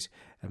DVDs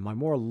and my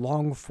more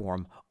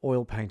long-form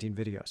oil painting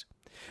videos.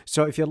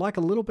 So if you'd like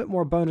a little bit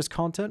more bonus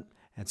content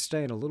and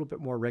stay in a little bit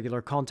more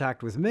regular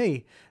contact with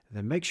me,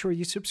 then make sure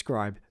you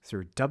subscribe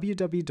through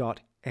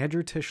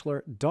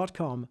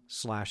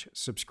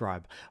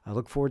www.andrewtischler.com/subscribe. I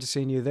look forward to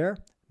seeing you there.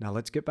 Now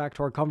let's get back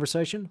to our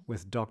conversation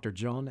with Dr.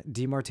 John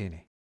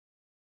Demartini.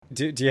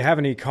 Do you have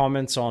any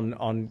comments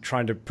on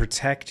trying to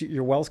protect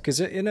your wealth? Because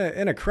in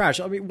a crash,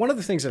 I mean, one of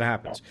the things that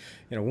happens,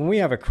 when we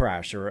have a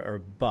crash or a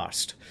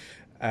bust,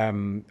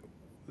 the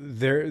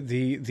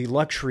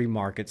luxury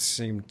markets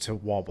seem to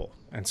wobble.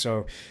 And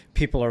so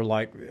people are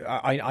like,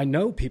 I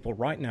know people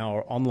right now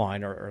are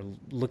online are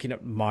looking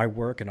at my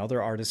work and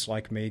other artists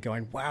like me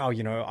going, wow,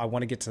 I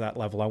want to get to that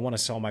level. I want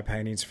to sell my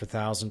paintings for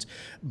thousands.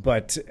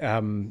 But,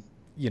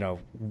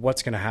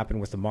 what's going to happen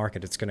with the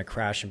market? It's going to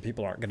crash and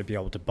people aren't going to be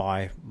able to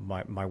buy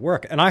my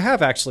work. And I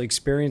have actually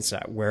experienced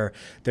that, where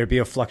there'd be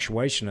a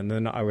fluctuation and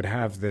then I would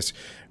have this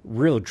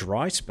real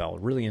dry spell,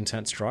 really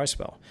intense dry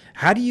spell.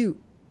 How do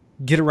you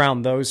get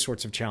around those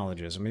sorts of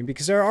challenges? I mean,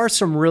 because there are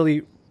some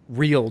really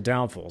real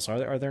downfalls.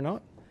 Are there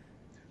not?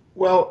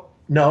 Well,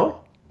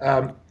 no.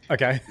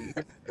 Okay.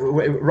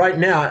 Right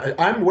now,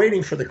 I'm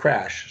waiting for the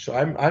crash. So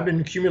I've been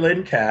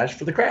accumulating cash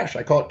for the crash.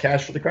 I call it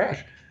cash for the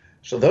crash.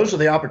 So those are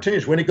the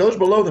opportunities. When it goes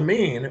below the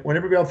mean, when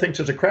everybody else thinks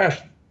there's a crash,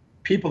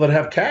 people that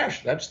have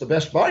cash, that's the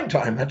best buying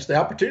time. That's the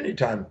opportunity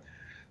time.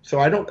 So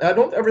I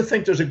don't ever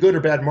think there's a good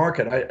or bad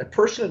market. A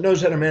person that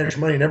knows how to manage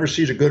money never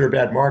sees a good or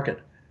bad market.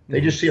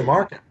 They just see a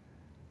market,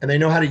 and they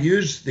know how to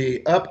use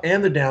the up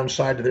and the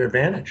downside to their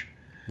advantage.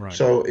 Right.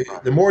 So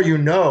the more you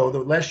know, the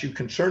less you're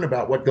concerned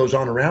about what goes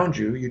on around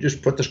you. You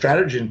just put the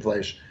strategy in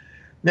place.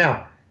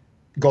 Now,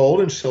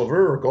 gold and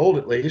silver, or gold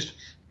at least,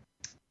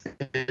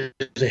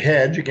 is a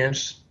hedge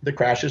against the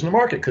crashes in the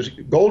market, because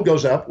gold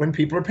goes up when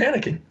people are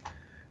panicking.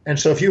 And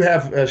so if you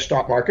have a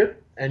stock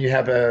market and you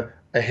have a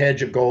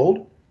hedge of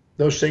gold,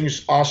 those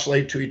things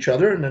oscillate to each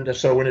other. And then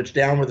so when it's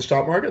down with the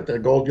stock market, the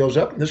gold goes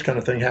up and this kind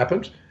of thing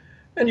happens.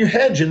 And you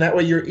hedge in that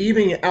way, you're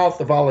evening out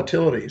the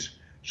volatilities.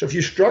 So if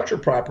you structure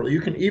properly, you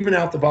can even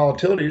out the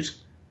volatilities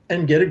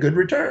and get a good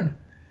return.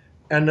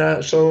 And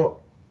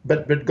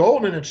but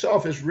gold in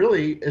itself is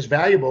really as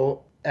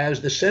valuable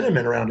as the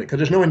sentiment around it, because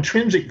there's no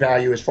intrinsic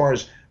value as far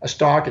as a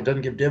stock. It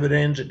doesn't give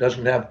dividends. It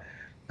doesn't have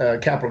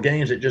capital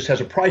gains. It just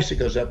has a price that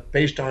goes up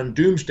based on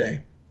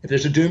doomsday. If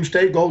there's a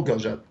doomsday, gold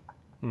goes up.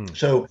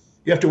 So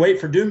you have to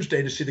wait for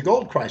doomsday to see the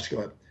gold price go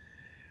up.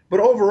 But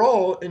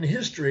overall, in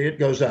history, it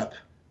goes up.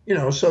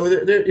 So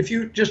if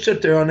you just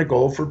sit there on the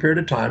gold for a period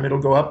of time,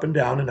 it'll go up and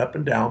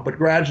down, but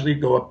gradually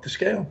go up the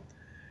scale.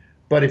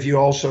 But if you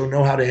also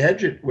know how to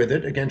hedge it with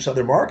it against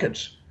other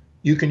markets,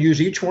 you can use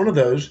each one of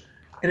those.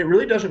 And it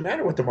really doesn't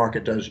matter what the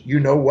market does. You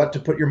know what to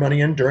put your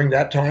money in during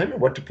that time and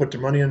what to put the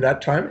money in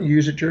that time, and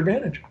use it to your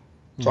advantage.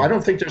 So I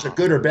don't think there's a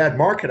good or bad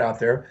market out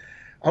there.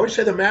 I would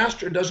say the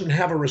master doesn't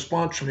have a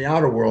response from the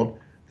outer world.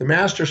 The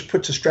master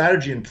puts a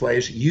strategy in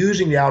place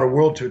using the outer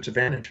world to its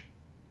advantage.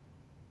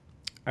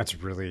 That's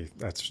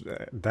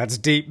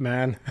deep,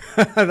 man.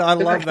 I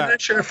love that. Can I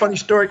share a funny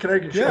story? Can I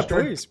share a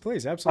story?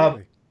 Please,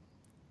 absolutely.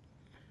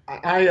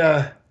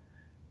 I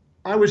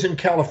was in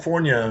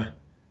California,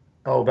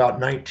 about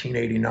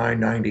 1989,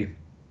 90,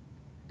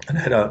 and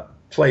I had a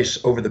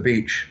place over the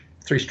beach,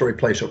 3-story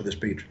place over this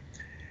beach.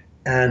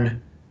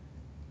 And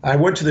I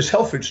went to this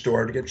health food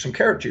store to get some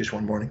carrot juice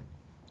one morning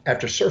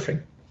after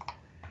surfing.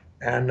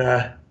 And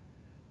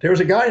there was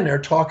a guy in there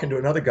talking to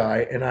another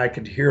guy, and I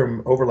could hear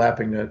him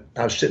overlapping.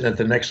 I was sitting at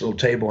the next little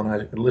table, and I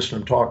listened to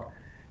him talk.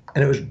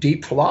 And it was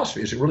deep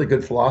philosophy. It's a really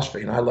good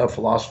philosophy, and I love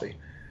philosophy.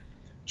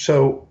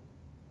 So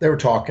they were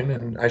talking,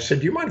 and I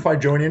said, do you mind if I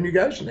join in, you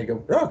guys? And they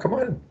go, oh, come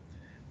on.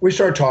 We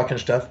started talking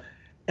stuff,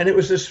 and it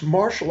was this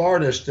martial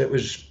artist that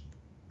was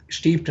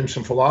steeped in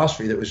some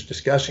philosophy that was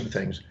discussing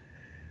things.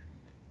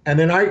 And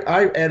then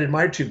I added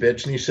my 2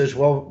 bits, and he says,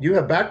 well, you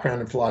have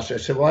background in philosophy. I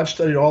said, well, I've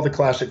studied all the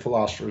classic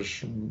philosophers,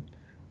 from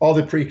all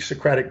the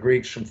pre-Socratic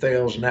Greeks, from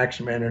Thales,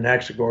 Anaximander,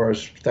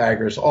 Anaxagoras,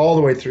 Pythagoras, all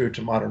the way through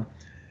to modern.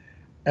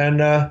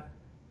 And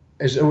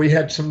as we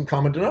had some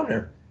common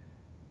denominator.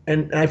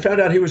 And I found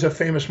out he was a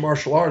famous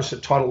martial artist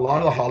that taught a lot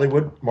of the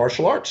Hollywood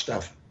martial arts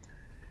stuff.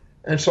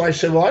 And so I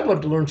said, well, I'd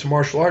love to learn some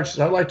martial arts.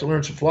 I'd like to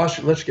learn some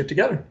philosophy. Let's get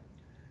together.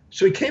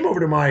 So he came over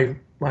to my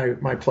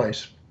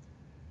place.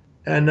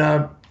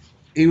 And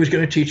he was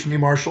going to teach me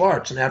martial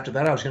arts. And after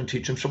that, I was going to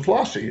teach him some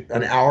philosophy,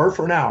 an hour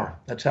for an hour.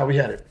 That's how we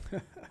had it.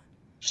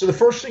 So the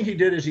first thing he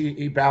did is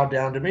he bowed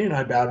down to me, and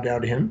I bowed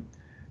down to him.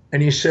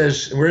 And he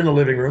says, and we're in the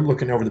living room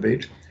looking over the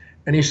beach.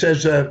 And he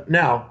says,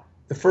 now,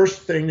 the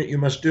first thing that you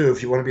must do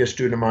if you want to be a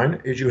student of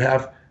mine is you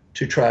have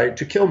to try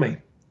to kill me.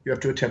 You have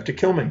to attempt to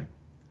kill me.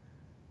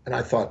 And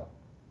I thought,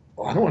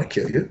 well, I don't want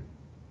to kill you.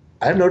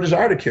 I have no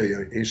desire to kill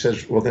you. He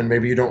says, well, then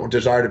maybe you don't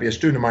desire to be a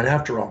student of mine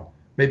after all.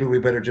 Maybe we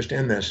better just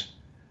end this.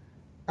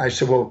 I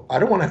said, well, I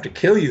don't want to have to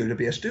kill you to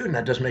be a student.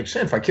 That doesn't make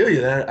sense. If I kill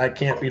you, then I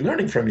can't be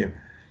learning from you.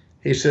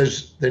 He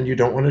says, then you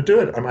don't want to do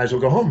it. I might as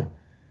well go home. And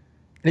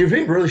he was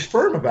being really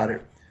firm about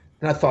it.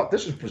 And I thought,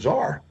 this is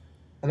bizarre.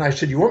 And I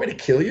said, you want me to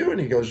kill you? And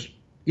he goes,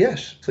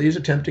 yes, please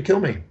attempt to kill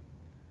me.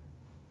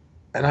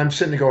 And I'm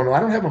sitting there going, well, I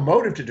don't have a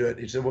motive to do it.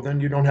 He said, well, then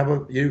you don't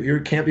have you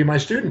can't be my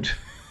student.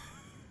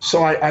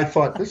 So I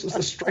thought, this is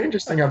the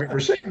strangest thing I've ever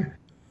seen.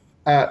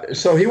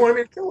 So he wanted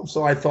me to kill him.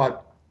 So I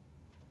thought,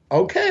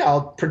 okay,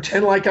 I'll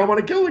pretend like I want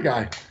to kill the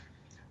guy.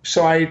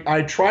 So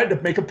I tried to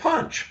make a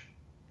punch.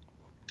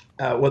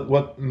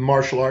 What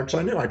martial arts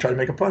I knew, I tried to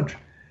make a punch.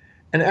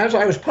 And as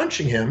I was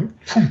punching him,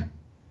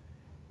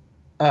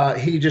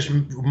 he just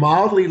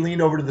mildly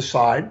leaned over to the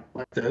side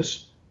like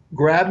this,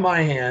 grabbed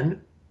my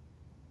hand,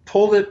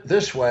 pulled it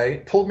this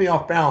way, pulled me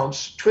off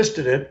balance,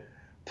 twisted it,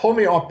 pulled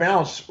me off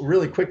balance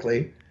really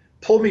quickly,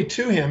 pulled me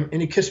to him,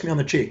 and he kissed me on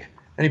the cheek.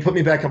 And he put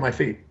me back on my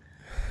feet.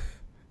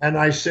 And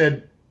I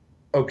said,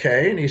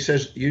 okay. And he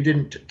says, you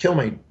didn't kill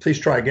me. Please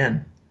try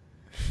again.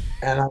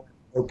 And I,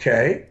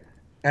 okay.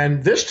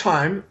 And this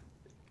time,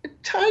 the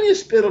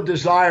tiniest bit of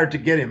desire to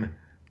get him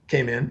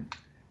came in.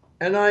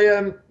 And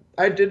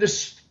I did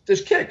this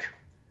kick,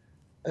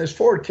 this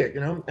forward kick,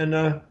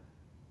 and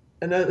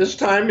this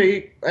time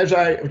as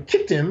I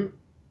kicked him,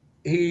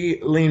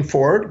 he leaned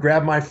forward,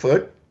 grabbed my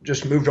foot,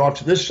 just moved off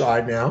to this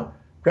side now,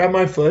 grabbed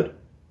my foot,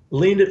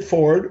 leaned it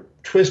forward,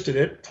 twisted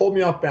it, pulled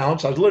me off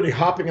balance. I was literally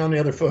hopping on the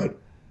other foot.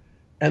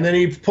 And then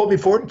he pulled me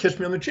forward and kissed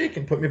me on the cheek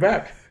and put me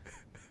back.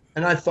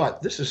 And I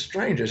thought, this is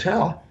strange as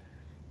hell.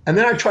 And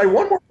then I tried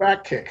one more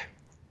back kick,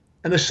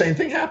 and the same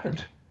thing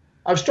happened.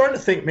 I was starting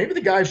to think maybe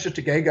the guy's just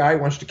a gay guy who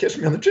wants to kiss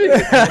me on the cheek.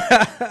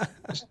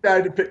 This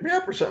guy to pick me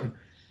up or something.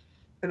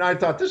 And I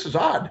thought, this is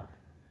odd.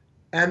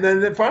 And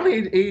then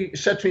finally he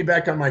sets me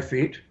back on my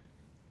feet,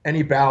 and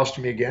he bows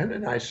to me again,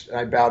 and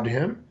I bowed to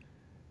him.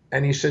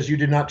 And he says, you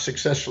did not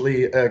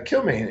successfully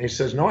kill me. And he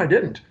says, no, I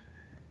didn't.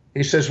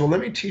 He says, well,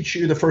 let me teach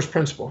you the first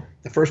principle.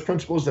 The first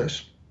principle is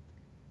this.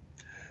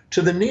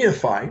 To the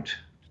neophyte,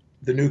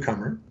 the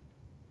newcomer,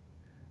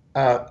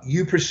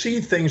 you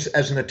perceive things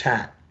as an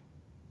attack.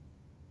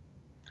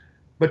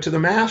 But to the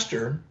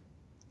master,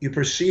 you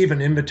perceive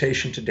an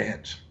invitation to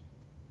dance.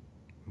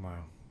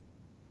 Wow.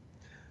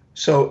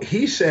 So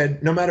he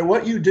said, no matter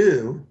what you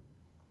do,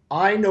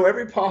 I know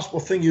every possible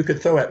thing you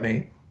could throw at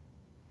me,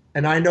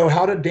 and I know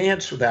how to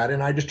dance with that,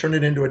 and I just turn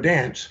it into a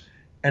dance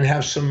and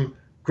have some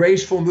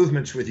graceful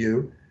movements with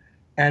you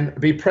and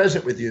be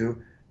present with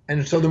you.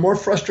 And so the more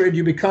frustrated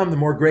you become, the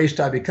more graced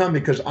I become,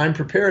 because I'm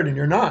prepared and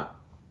you're not.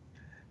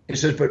 He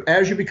says, but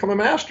as you become a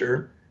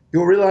master,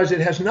 you'll realize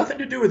it has nothing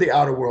to do with the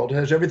outer world. It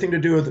has everything to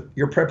do with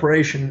your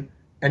preparation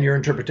and your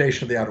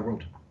interpretation of the outer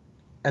world.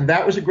 And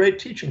that was a great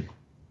teaching.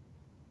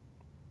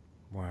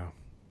 Wow.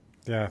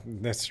 Yeah,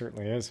 that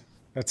certainly is.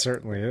 That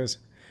certainly is.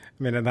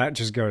 I mean, and that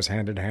just goes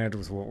hand in hand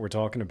with what we're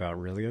talking about,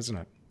 really, isn't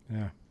it?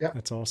 Yeah. Yep.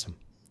 That's awesome.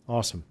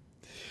 Awesome.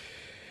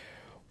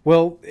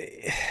 Well,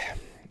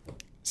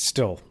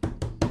 still,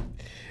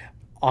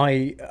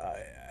 okay.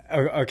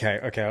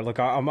 Look,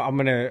 I'm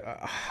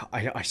gonna.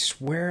 I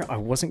swear I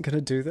wasn't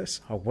gonna do this.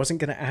 I wasn't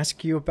gonna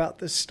ask you about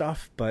this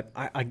stuff, but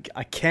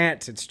I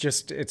can't.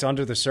 It's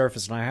under the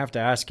surface, and I have to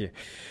ask you.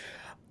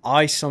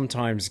 I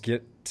sometimes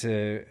get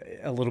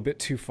a little bit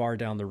too far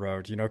down the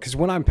road, because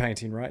when I'm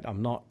painting, right,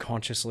 I'm not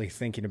consciously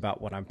thinking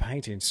about what I'm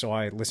painting. So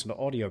I listen to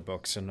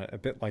audiobooks, and a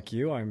bit like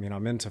you, I mean,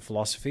 I'm into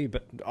philosophy,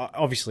 but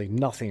obviously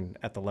nothing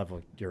at the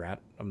level you're at.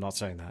 I'm not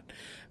saying that.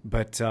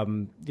 But, I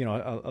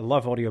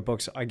love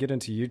audiobooks. I get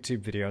into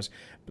YouTube videos,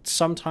 but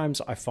sometimes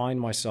I find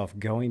myself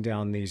going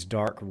down these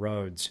dark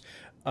roads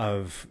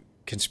of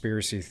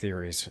conspiracy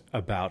theories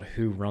about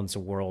who runs the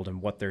world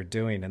and what they're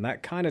doing. And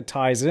that kind of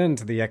ties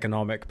into the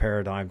economic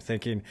paradigm,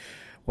 thinking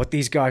what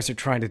these guys are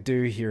trying to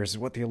do here is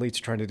what the elite's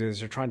trying to do is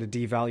they're trying to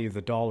devalue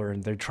the dollar,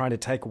 and they're trying to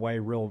take away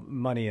real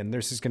money. And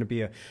this is going to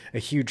be a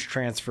huge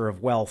transfer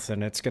of wealth,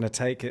 and it's going to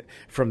take it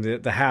from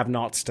the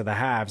have-nots to the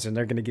haves, and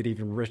they're going to get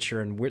even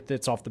richer, and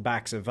it's off the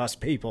backs of us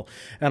people.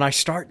 And I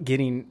start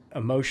getting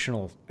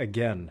emotional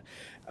again.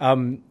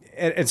 And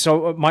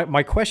so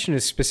my question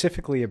is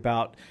specifically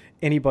about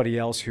anybody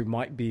else who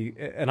might be,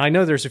 and I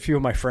know there's a few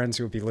of my friends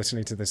who will be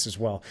listening to this as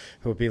well,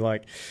 who will be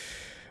like,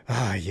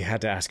 you had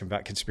to ask him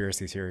about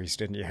conspiracy theories,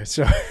 didn't you?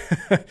 So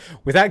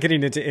without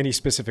getting into any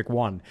specific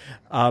one,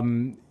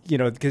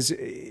 because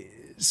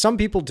some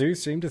people do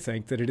seem to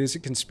think that it is a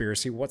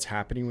conspiracy what's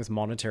happening with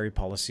monetary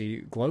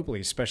policy globally,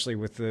 especially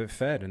with the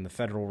Fed and the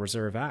Federal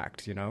Reserve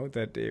Act,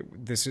 that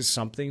this is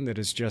something that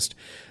is just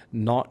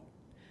not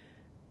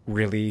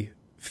really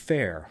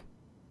fair.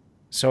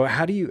 So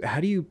how do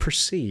you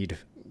proceed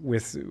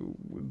with,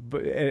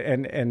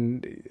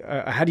 and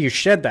how do you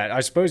shed that? I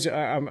suppose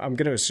I'm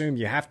going to assume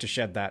you have to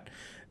shed that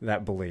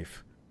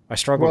belief. I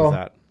struggle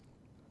with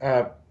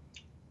that.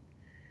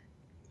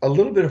 A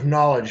little bit of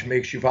knowledge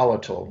makes you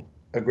volatile.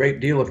 A great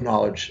deal of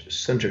knowledge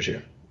centers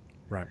you.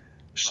 Right.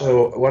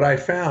 So what I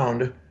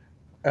found,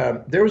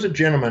 there was a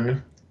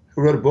gentleman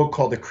who wrote a book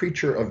called The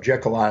Creature of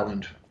Jekyll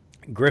Island.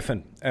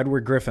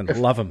 Edward Griffin.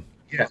 Love him.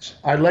 Yes.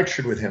 I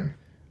lectured with him.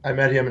 I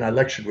met him and I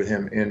lectured with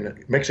him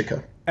in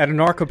Mexico. At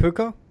an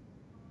Acapulco?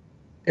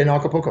 in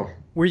Acapulco.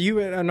 Were you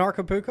at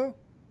Acapulco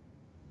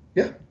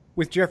Yeah.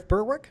 with Jeff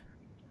Berwick?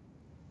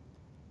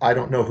 I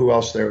don't know who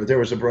else there. There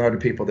was a variety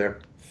of people there.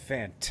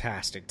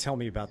 Fantastic. Tell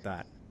me about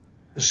that.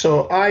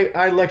 So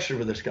I lectured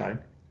with this guy,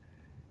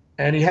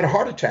 and he had a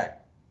heart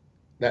attack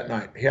that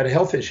night. He had a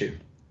health issue,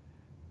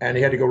 and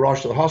he had to go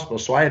rush to the hospital.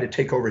 So I had to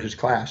take over his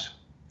class.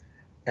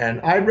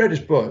 And I read his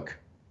book.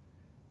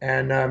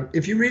 And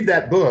if you read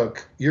that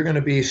book, you're going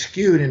to be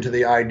skewed into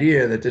the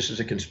idea that this is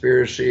a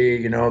conspiracy.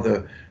 You know,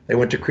 they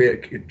went to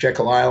create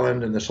Jekyll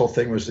Island, and this whole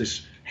thing was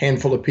this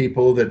handful of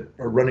people that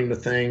are running the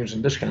things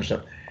and this kind of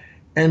stuff.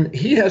 And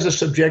he has a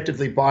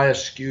subjectively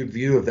biased, skewed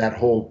view of that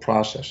whole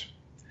process.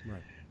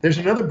 Right. There's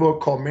another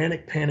book called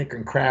Manic, Panic,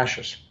 and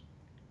Crashes.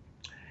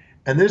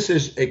 And this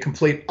is a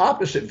complete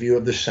opposite view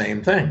of the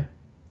same thing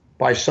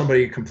by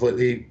somebody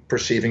completely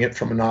perceiving it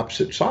from an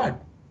opposite side,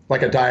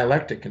 like a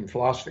dialectic in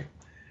philosophy.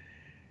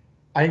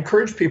 I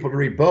encourage people to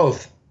read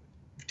both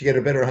to get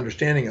a better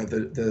understanding of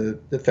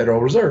the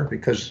Federal Reserve,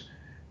 because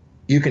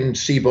you can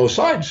see both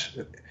sides.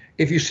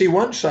 If you see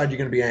one side, you're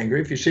going to be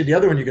angry. If you see the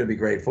other one, you're going to be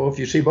grateful. If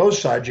you see both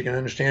sides, you can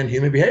understand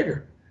human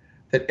behavior.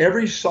 That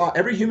every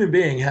human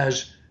being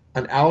has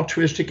an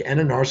altruistic and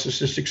a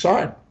narcissistic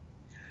side.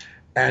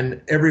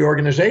 And every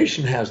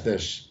organization has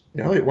this.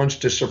 You know, it wants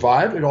to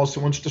survive. It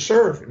also wants to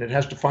serve. And it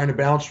has to find a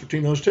balance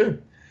between those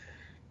two.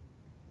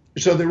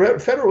 So the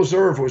Federal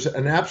Reserve was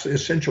an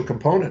absolutely essential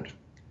component.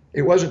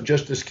 It wasn't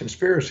just this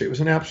conspiracy. It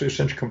was an absolutely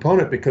essential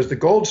component because the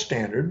gold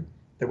standard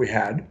that we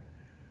had,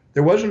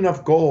 there wasn't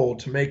enough gold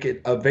to make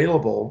it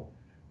available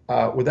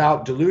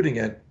without diluting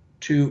it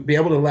to be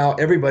able to allow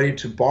everybody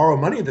to borrow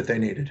money that they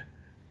needed.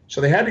 So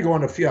they had to go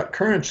on to fiat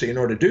currency in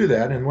order to do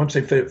that. And once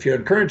they fit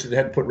fiat currency, they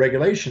had to put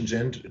regulations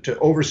in to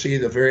oversee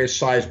the various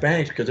size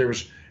banks, because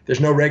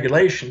there's no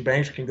regulation.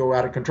 Banks can go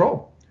out of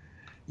control.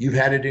 You've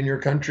had it in your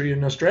country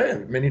in Australia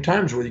many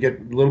times where you get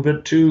a little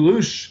bit too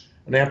loose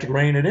and they have to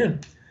rein it in.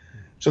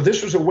 So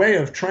this was a way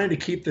of trying to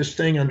keep this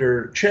thing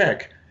under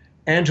check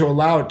and to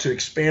allow it to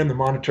expand the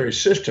monetary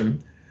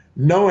system,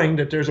 knowing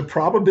that there's a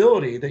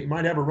probability that you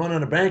might have a run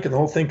on a bank and the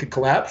whole thing could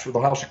collapse with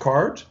a house of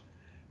cards,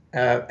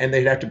 and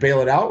they'd have to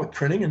bail it out with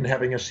printing and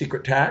having a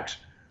secret tax,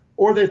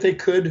 or that they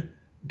could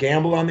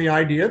gamble on the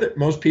idea that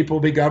most people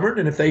will be governed,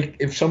 and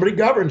if somebody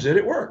governs it,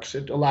 it works.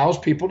 It allows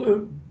people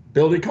to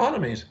build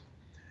economies.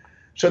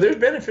 So there's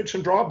benefits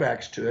and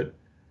drawbacks to it.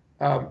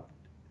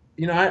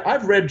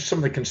 I've read some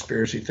of the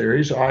conspiracy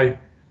theories. I've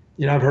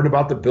heard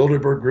about the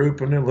Bilderberg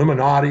Group and the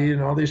Illuminati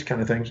and all these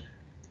kind of things.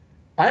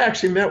 I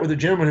actually met with a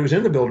gentleman who was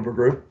in the Bilderberg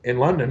Group in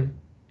London,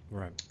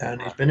 right,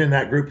 and he's been in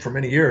that group for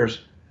many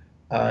years.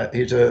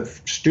 He's a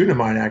student of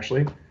mine,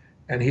 actually,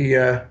 and he's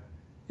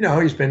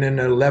been in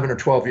 11 or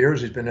 12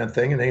 years. He's been in that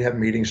thing, and they have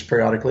meetings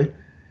periodically.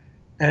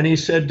 And he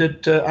said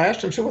that I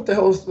asked him, so what the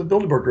hell is the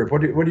Bilderberg Group?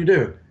 What do you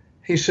do?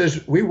 He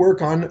says, we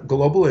work on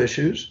global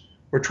issues.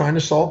 We're trying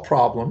to solve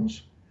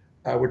problems.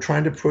 We're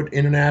trying to put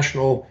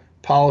international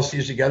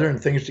policies together and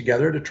things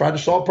together to try to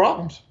solve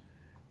problems.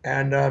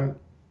 And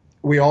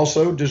we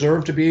also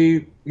deserve to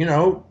be,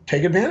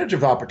 take advantage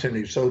of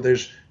opportunities. So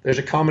there's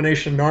a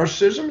combination of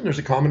narcissism and there's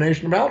a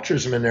combination of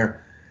altruism in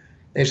there.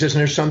 And he says,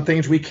 and there's some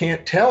things we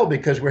can't tell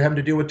because we're having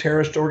to deal with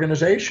terrorist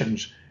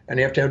organizations and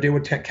you have to deal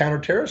with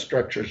counter-terrorist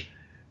structures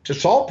to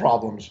solve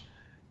problems.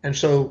 And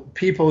so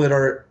people that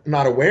are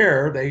not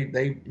aware,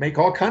 they make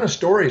all kind of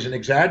stories and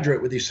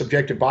exaggerate with these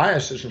subjective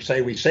biases and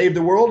say we save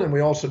the world and we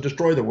also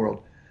destroy the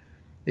world.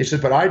 He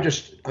said, but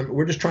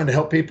we're just trying to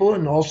help people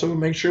and also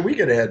make sure we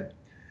get ahead.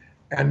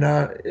 And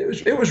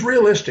it was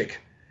realistic.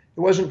 It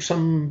wasn't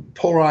some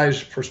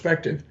polarized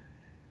perspective.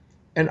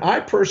 And I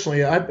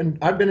personally, I've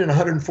been in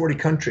 140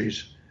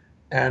 countries,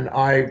 and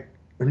I've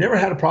never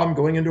had a problem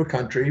going into a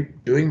country,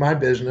 doing my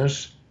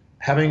business,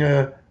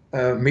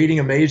 meeting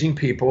amazing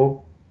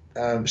people,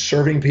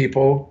 serving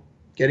people,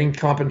 getting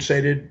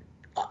compensated.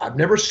 I've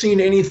never seen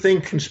anything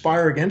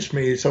conspire against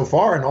me so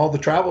far in all the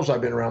travels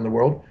I've been around the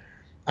world.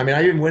 I mean,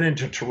 I even went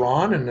into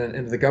Tehran and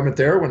into the government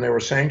there when they were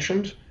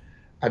sanctioned.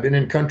 I've been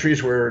in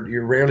countries where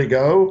you rarely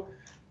go,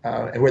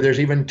 and where there's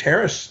even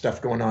terrorist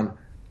stuff going on.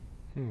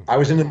 I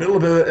was in the middle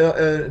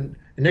of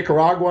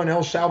Nicaragua and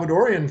El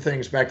Salvadorian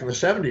things back in the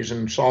 70s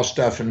and saw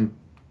stuff, and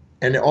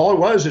all it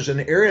was is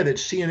an area that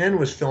CNN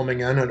was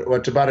filming in.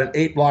 It's about an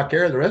 8-block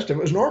area. The rest of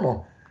it was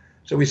normal.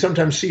 So we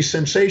sometimes see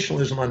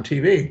sensationalism on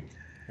TV.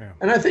 Yeah.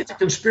 And I think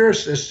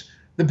the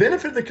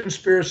benefit of the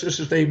conspiracists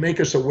is they make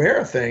us aware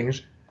of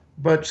things,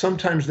 but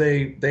sometimes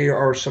they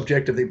are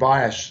subjectively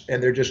biased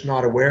and they're just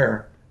not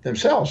aware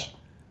themselves.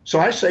 So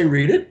I say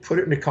read it, put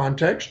it into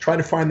context, try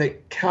to find the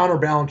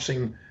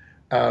counterbalancing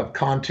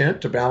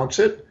content to balance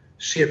it,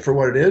 see it for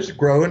what it is,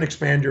 grow and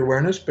expand your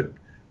awareness. But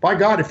by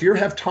God, if you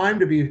have time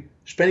to be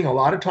spending a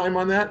lot of time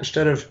on that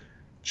instead of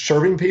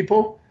serving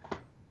people,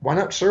 why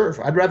not serve?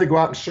 I'd rather go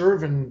out and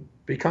serve and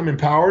become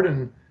empowered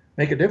and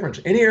make a difference.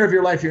 Any area of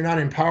your life you're not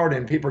empowered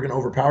in, people are going to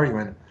overpower you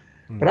in.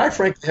 But I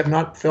frankly have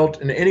not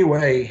felt in any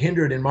way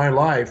hindered in my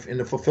life in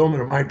the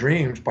fulfillment of my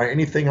dreams by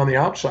anything on the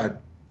outside.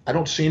 I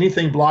don't see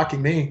anything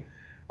blocking me.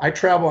 I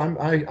travel.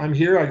 I'm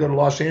here. I go to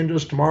Los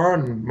Angeles tomorrow,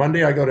 and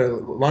Monday I go to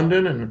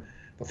London, and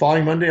the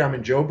following Monday I'm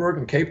in Joburg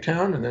and Cape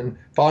Town, and then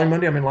following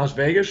Monday I'm in Las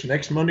Vegas.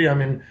 Next Monday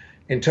I'm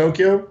in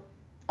Tokyo.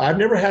 I've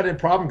never had a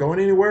problem going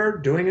anywhere,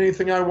 doing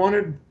anything I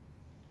wanted,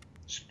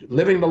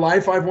 living the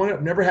life I've wanted.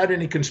 I've never had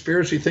any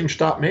conspiracy things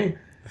stop me.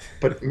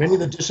 But many of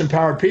the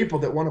disempowered people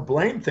that want to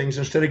blame things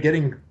instead of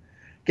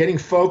getting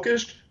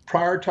focused,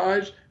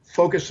 prioritized,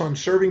 focus on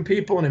serving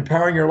people and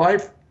empowering your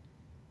life,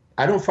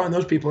 I don't find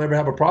those people ever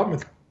have a problem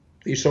with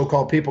these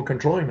so-called people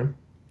controlling them.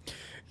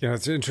 Yeah,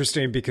 it's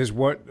interesting because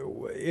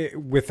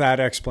with that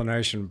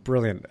explanation,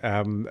 brilliant.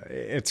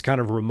 It's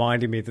kind of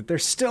reminding me that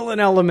there's still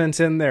an element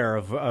in there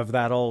of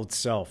that old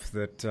self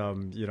that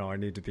I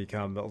need to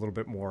become a little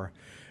bit more.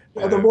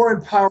 Well, the more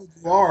empowered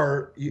you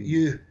are,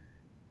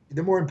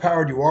 the more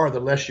empowered you are, the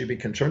less you be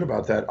concerned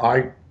about that.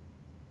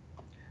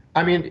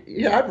 I mean,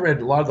 yeah, I've read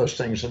a lot of those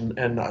things,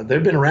 and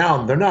they've been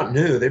around. They're not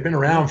new. They've been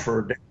around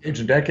for decades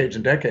and decades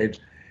and decades.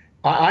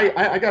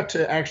 I got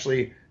to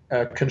actually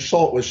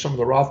consult with some of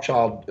the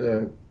Rothschild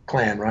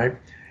clan, right?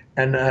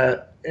 And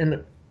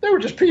they were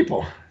just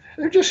people.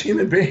 They're just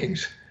human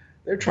beings.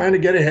 They're trying to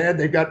get ahead.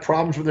 They've got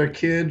problems with their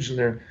kids, and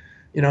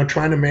they're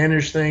trying to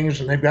manage things,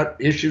 and they've got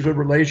issues with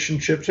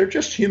relationships. They're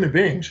just human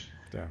beings.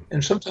 Yeah.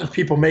 And sometimes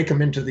people make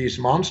them into these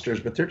monsters,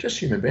 but they're just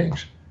human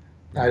beings.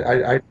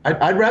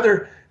 I'd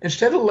rather,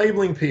 instead of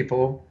labeling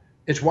people,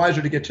 it's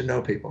wiser to get to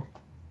know people.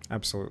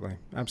 Absolutely.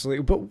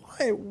 Absolutely. But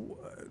why?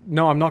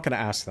 No, I'm not going to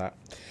ask that.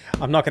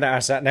 I'm not going to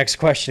ask that next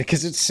question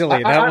because it's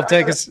silly. That will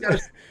take us.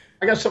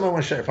 I got something I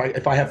want to share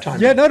if I have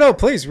time. Yeah, no,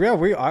 please. Yeah,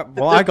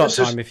 I got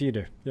time if you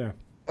do. Yeah.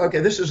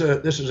 Okay, this is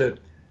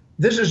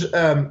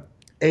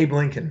Abe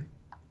Lincoln.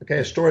 Okay,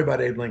 a story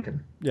about Abe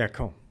Lincoln. Yeah,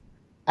 cool.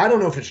 I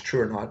don't know if it's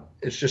true or not.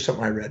 It's just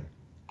something I read.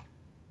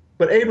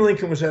 But Abe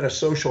Lincoln was at a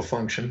social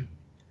function,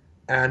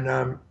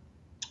 and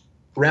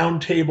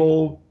round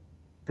table,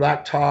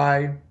 black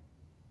tie,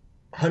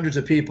 hundreds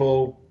of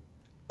people,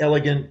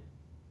 elegant,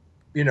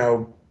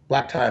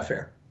 black tie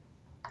affair.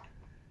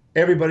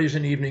 Everybody's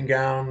in evening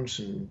gowns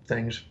and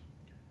things.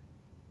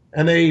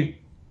 And they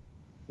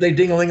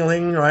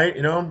ding-a-ling-a-ling, right?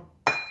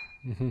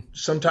 Mm-hmm.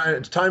 Sometime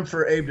it's time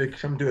for Abe to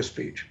come do a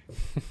speech.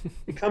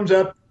 He comes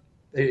up,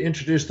 they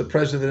introduce the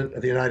President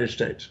of the United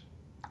States.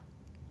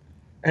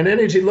 And then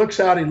as he looks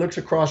out, he looks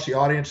across the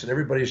audience, and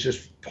everybody's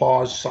just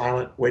paused,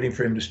 silent, waiting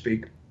for him to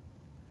speak. And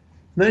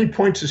then he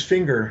points his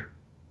finger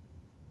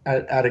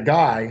at a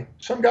guy,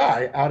 some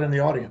guy out in the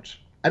audience.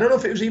 I don't know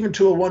if it was even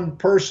to a one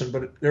person,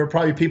 but there were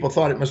probably people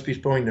thought it must be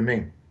pointing to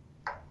me.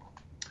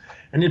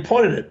 And he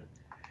pointed it,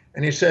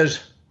 and he says,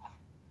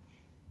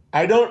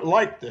 "I don't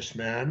like this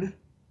man.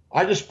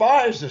 I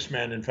despise this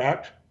man, in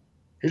fact.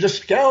 He's a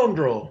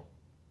scoundrel.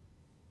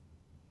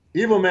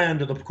 Evil man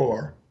to the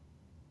core."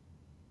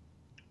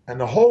 And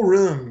the whole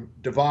room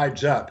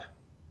divides up,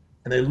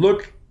 and they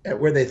look at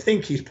where they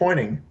think he's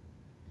pointing,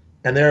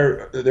 and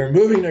they're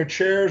moving their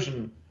chairs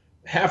and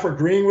half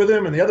agreeing with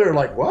him, and the other are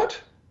like,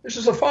 "What? This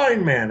is a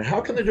fine man.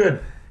 How can they do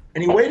it?"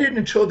 And he waited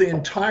until the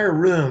entire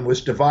room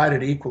was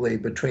divided equally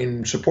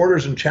between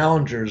supporters and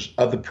challengers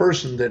of the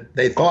person that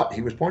they thought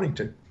he was pointing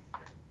to.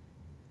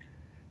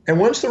 And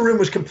once the room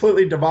was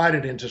completely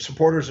divided into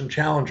supporters and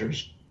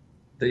challengers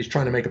that he's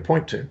trying to make a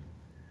point to,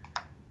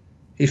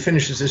 he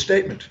finishes his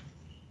statement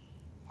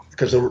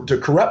because the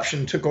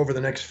corruption took over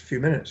the next few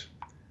minutes.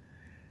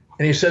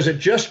 And he says, "It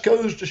just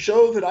goes to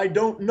show that I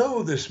don't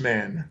know this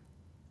man.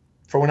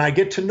 For when I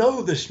get to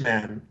know this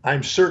man,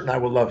 I'm certain I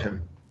will love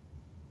him."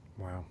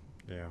 Wow.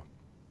 Yeah.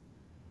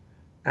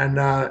 And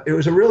it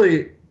was a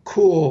really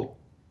cool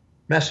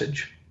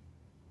message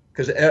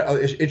because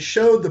it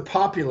showed the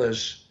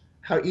populace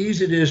how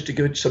easy it is to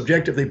get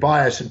subjectively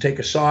biased and take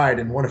a side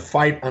and want to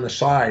fight on a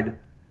side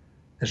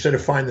instead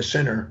of find the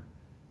center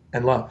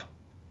and love.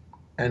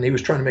 And he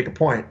was trying to make a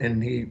point,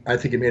 and I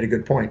think he made a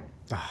good point.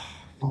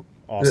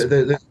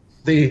 Awesome.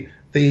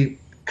 The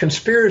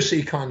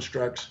conspiracy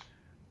constructs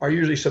are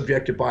usually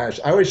subjective bias.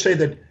 I always say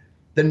that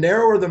the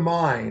narrower the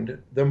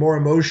mind, the more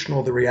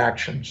emotional the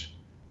reactions.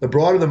 The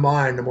broader the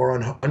mind, the more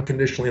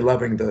unconditionally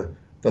loving the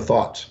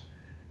thoughts.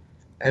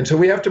 And so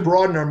we have to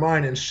broaden our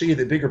mind and see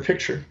the bigger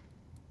picture.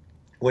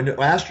 When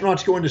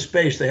astronauts go into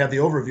space, they have the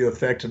overview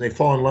effect and they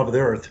fall in love with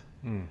Earth.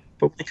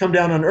 But when they come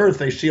down on Earth,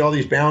 they see all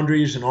these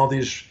boundaries and all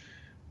these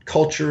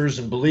cultures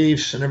and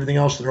beliefs and everything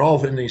else. They're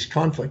all in these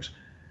conflicts.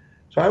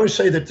 So I always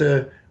say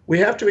that we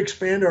have to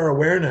expand our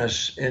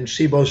awareness and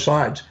see both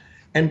sides.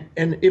 And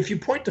if you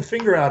point the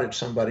finger out at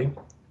somebody,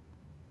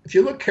 if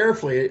you look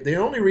carefully, the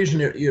only reason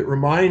it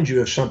reminds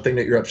you of something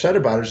that you're upset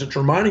about is it's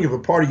reminding you of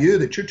a part of you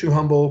that you're too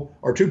humble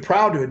or too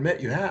proud to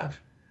admit you have.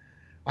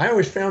 I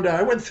always found out,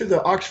 I went through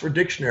the Oxford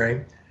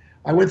Dictionary.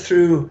 I went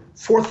through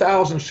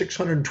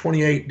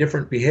 4,628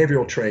 different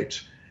behavioral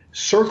traits,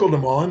 circled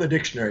them all in the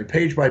dictionary,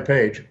 page by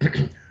page,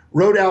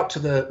 wrote out to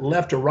the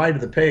left or right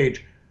of the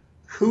page,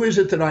 who is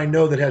it that I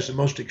know that has the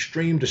most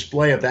extreme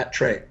display of that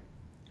trait?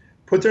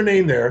 Put their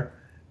name there.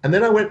 And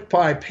then I went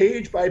by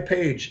page,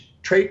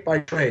 trait by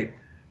trait,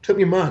 took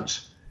me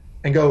months,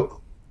 and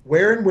go,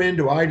 where and when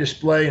do I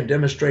display and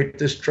demonstrate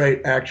this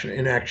trait action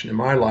in action in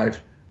my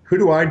life? Who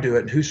do I do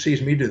it and who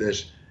sees me do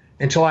this?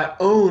 Until I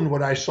own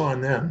what I saw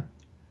in them.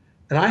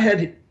 And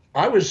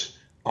I was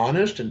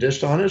honest and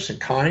dishonest and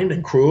kind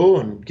and cruel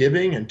and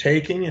giving and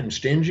taking and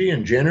stingy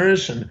and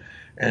generous and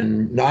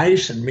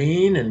nice and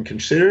mean and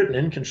considerate and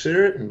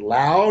inconsiderate and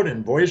loud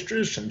and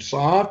boisterous and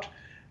soft.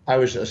 I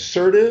was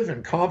assertive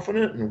and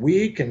confident and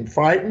weak and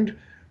frightened.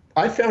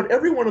 I found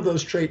every one of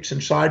those traits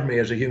inside me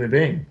as a human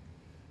being.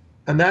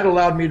 And that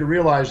allowed me to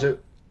realize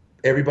that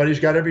everybody's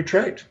got every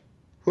trait.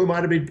 Who am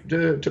I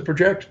to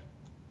project?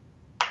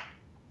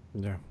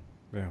 Yeah,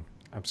 yeah,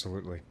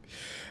 absolutely.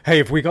 Hey,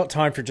 if we got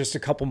time for just a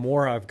couple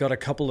more, I've got a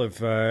couple of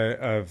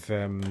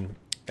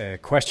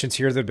questions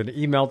here that have been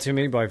emailed to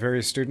me by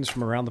various students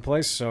from around the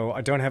place. So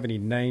I don't have any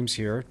names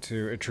here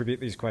to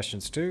attribute these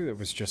questions to. It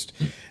was just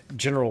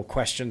general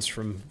questions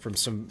from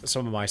some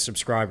of my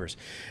subscribers.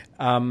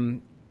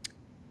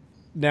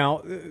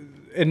 Now,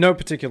 in no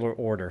particular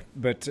order,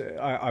 but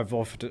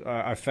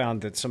I've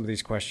found that some of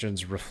these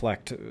questions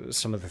reflect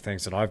some of the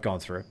things that I've gone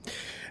through.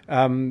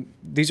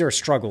 These are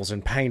struggles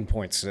and pain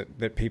points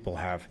that people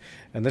have.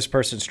 And this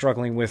person's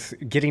struggling with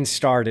getting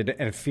started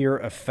and fear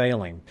of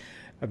failing.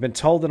 I've been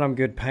told that I'm a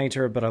good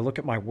painter, but I look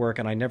at my work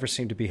and I never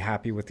seem to be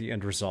happy with the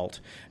end result.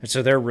 And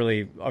so they're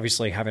really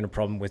obviously having a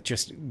problem with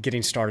just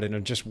getting started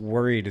and just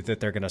worried that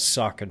they're going to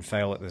suck and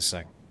fail at this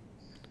thing.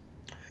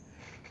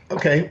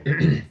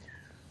 Okay.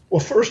 Well,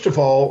 first of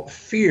all,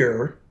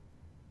 fear,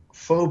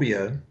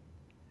 phobia,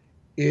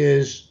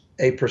 is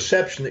a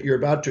perception that you're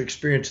about to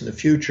experience in the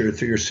future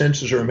through your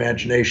senses or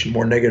imagination,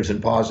 more negatives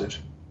than positives,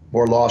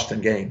 more loss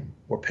than gain,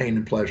 more pain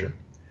than pleasure.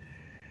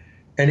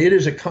 And it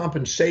is a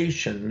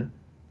compensation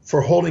for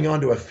holding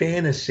on to a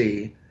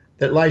fantasy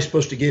that life's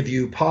supposed to give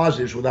you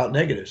positives without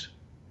negatives,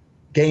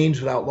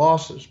 gains without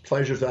losses,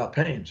 pleasures without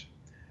pains.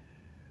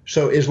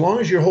 So as long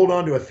as you hold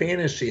on to a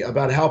fantasy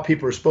about how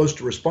people are supposed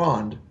to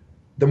respond,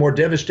 the more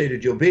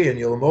devastated you'll be and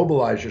you'll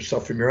immobilize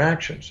yourself from your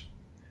actions.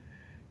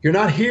 You're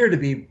not here to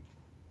be,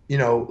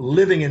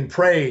 living in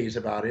praise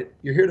about it.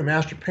 You're here to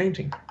master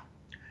painting.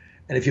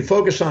 And if you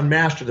focus on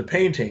master the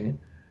painting,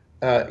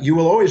 you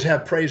will always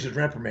have praises and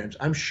reprimands.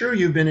 I'm sure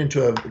you've been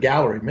into a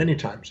gallery many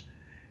times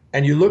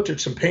and you looked at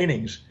some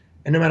paintings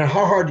and no matter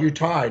how hard you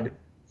tried,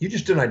 you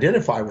just didn't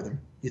identify with them.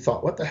 You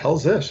thought, what the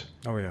hell's this?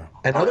 Oh, yeah.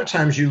 And other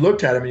times you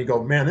looked at them and you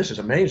go, man, this is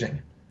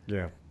amazing.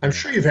 Yeah. I'm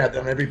sure you've had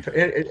them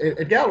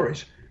at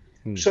galleries.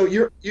 So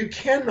you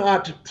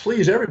cannot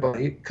please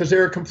everybody because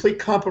there are complete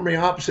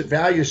complementary opposite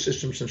value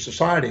systems in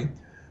society.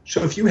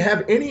 So if you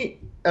have any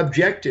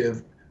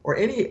objective or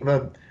any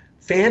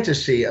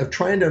fantasy of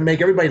trying to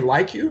make everybody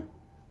like you,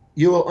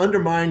 you will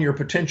undermine your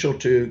potential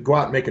to go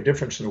out and make a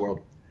difference in the world.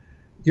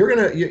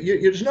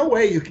 There's no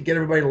way you can get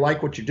everybody to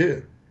like what you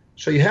do.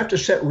 So you have to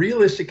set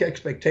realistic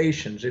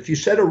expectations. If you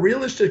set a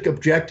realistic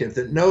objective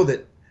that know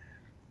that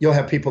you'll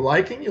have people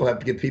liking, you'll have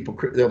to give people,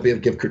 they'll be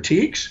able to give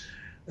critiques.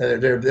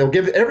 They'll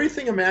give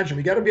everything imaginable.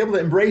 You got to be able to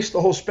embrace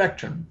the whole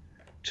spectrum,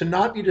 to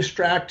not be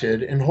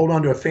distracted and hold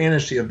on to a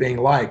fantasy of being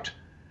liked.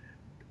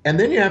 And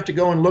then you have to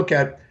go and look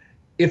at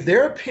if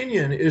their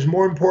opinion is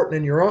more important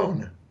than your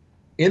own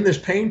in this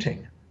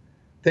painting,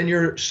 then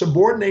you're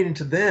subordinating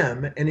to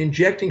them and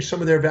injecting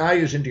some of their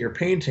values into your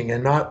painting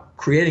and not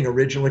creating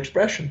original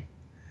expression.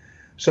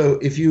 So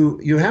if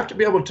you have to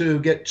be able to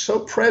get so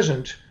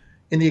present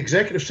in the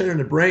executive center of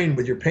the brain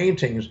with your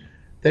paintings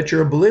that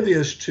you're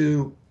oblivious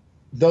to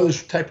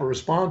those type of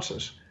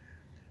responses.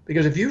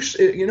 Because if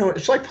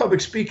it's like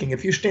public speaking.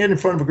 If you stand in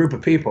front of a group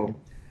of people,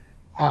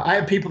 I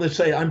have people that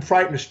say, I'm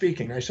frightened of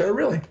speaking. I say, oh,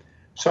 really?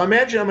 So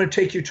imagine I'm going to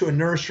take you to a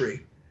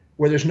nursery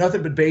where there's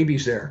nothing but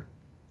babies there,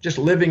 just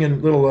living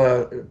in little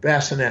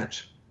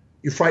bassinets.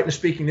 You frightened of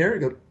speaking there?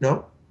 You go,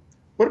 no.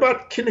 What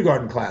about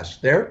kindergarten class?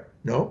 There?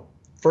 No.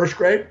 First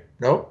grade?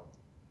 No.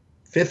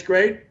 Fifth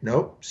grade?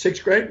 No.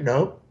 Sixth grade?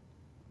 No.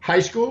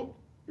 High school?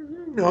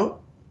 No.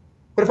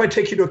 What if I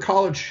take you to a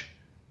college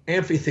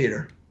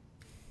amphitheater?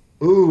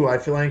 Ooh, I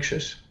feel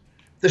anxious.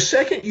 The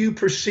second you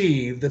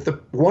perceive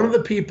that one of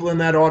the people in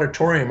that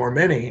auditorium, or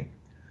many,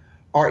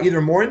 are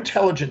either more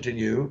intelligent than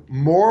you,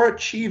 more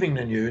achieving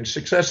than you in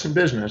success in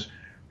business,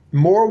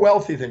 more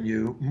wealthy than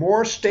you,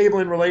 more stable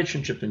in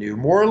relationship than you,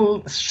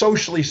 more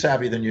socially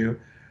savvy than you,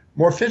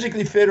 more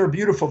physically fit or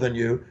beautiful than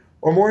you,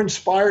 or more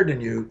inspired than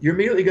you, you're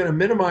immediately going to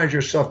minimize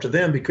yourself to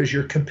them because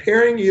you're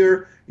comparing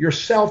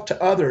yourself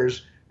to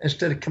others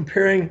instead of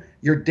comparing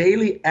your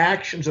daily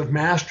actions of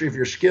mastery of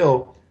your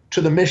skill to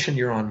the mission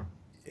you're on.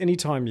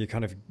 Anytime you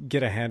kind of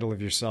get a handle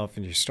of yourself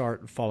and you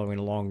start following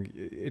along,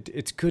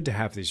 it's good to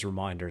have these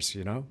reminders,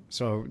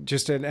 So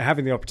just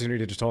having the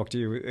opportunity to talk to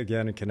you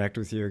again and connect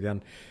with you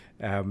again,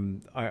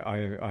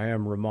 I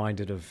am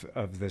reminded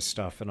of this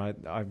stuff, and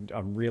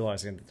I'm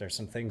realizing that there's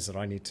some things that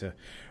I need to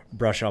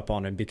brush up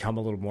on and become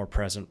a little more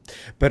present.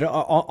 But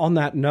on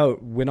that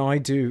note, when I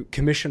do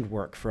commissioned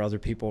work for other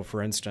people,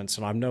 for instance,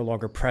 and I'm no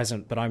longer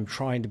present, but I'm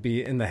trying to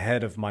be in the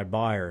head of my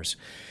buyers,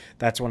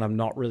 that's when I'm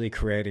not really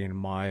creating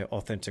my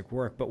authentic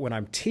work. But when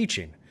I'm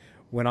teaching,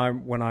 when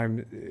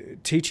I'm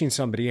teaching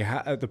somebody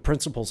the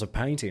principles of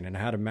painting and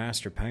how to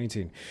master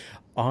painting,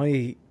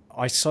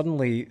 I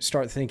suddenly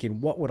start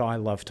thinking, what would I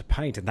love to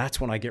paint? And that's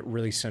when I get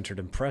really centered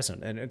and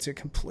present. And it's a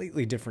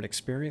completely different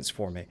experience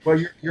for me.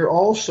 Well, you're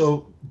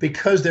also,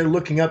 because they're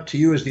looking up to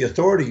you as the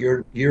authority,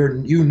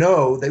 you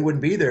know they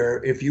wouldn't be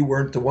there if you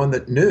weren't the one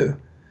that knew.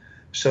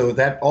 So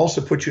that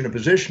also puts you in a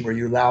position where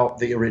you allow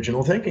the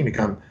original thinking to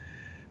come.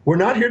 We're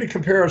not here to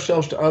compare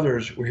ourselves to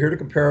others. We're here to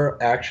compare our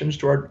actions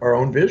to our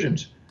own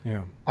visions.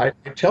 Yeah. I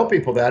tell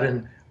people that.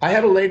 And I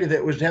had a lady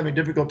that was having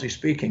difficulty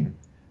speaking.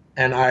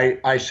 And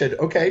I said,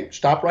 okay,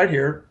 stop right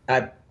here.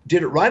 I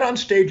did it right on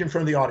stage in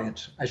front of the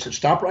audience. I said,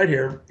 stop right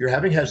here. You're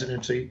having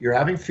hesitancy. You're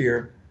having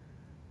fear.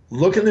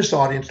 Look in this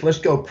audience. Let's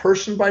go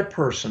person by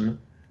person,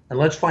 and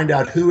let's find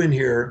out who in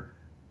here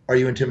are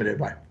you intimidated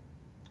by.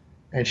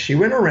 And she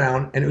went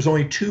around, and it was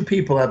only 2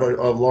 people out of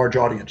a large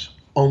audience,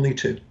 only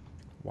 2.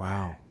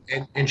 Wow.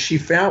 And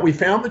we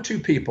found the 2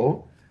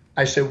 people.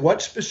 I said,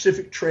 what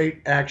specific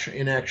trait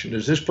in action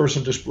does this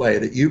person display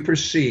that you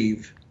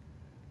perceive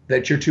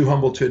that you're too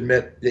humble to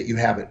admit that you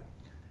have it?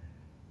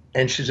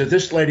 And she said,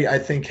 this lady, I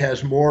think,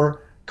 has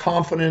more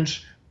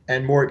confidence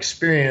and more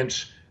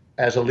experience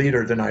as a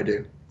leader than I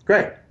do.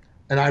 Great.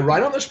 And I,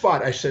 right on the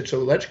spot, I said, so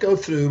let's go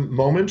through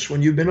moments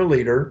when you've been a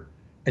leader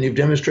and you've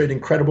demonstrated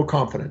incredible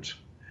confidence.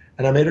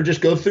 And I made her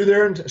just go through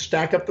there and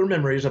stack up their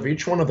memories of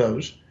each one of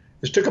those.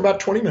 This took about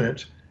 20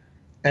 minutes.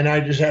 And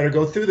I just had her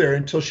go through there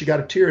until she got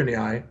a tear in the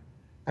eye.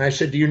 And I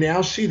said, do you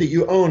now see that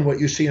you own what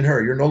you see in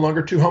her? You're no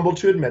longer too humble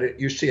to admit it.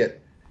 You see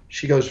it.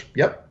 She goes,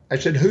 yep. I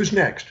said, who's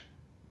next?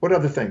 What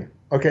other thing?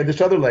 Okay, this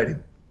other lady.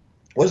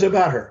 What's it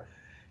about her?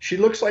 She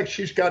looks like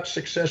she's got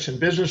success in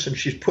business and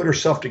she's put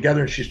herself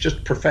together and she's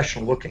just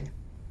professional looking.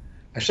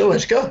 I said,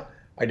 let's go.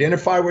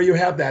 Identify where you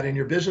have that in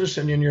your business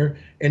and in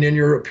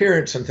your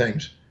appearance and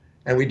things.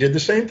 And we did the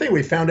same thing.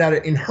 We found out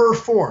in her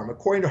form,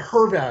 according to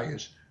her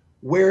values,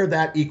 where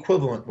that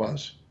equivalent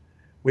was.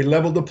 We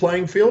leveled the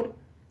playing field.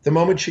 The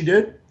moment she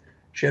did,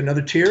 she had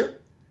another tear.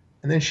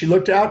 And then she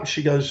looked out and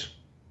she goes,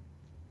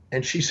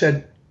 and she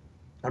said,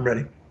 I'm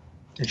ready.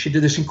 And she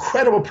did this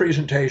incredible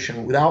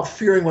presentation without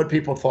fearing what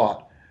people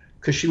thought,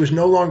 because she was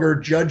no longer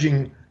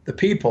judging the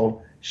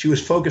people. She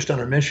was focused on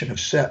her mission of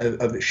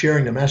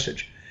sharing the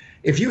message.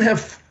 If you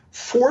have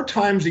 4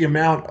 times the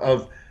amount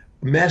of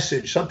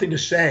message, something to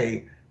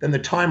say, than the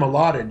time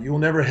allotted, you will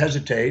never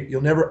hesitate.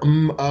 You'll never,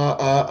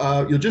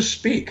 you'll just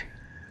speak.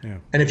 Yeah.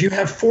 And if you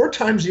have 4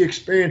 times the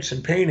experience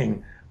in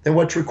painting than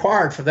what's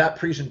required for that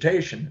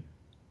presentation,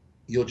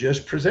 you'll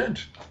just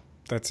present.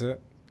 That's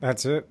it.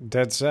 That's it.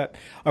 Dead set.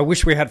 I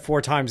wish we had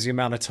 4 times the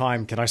amount of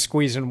time. Can I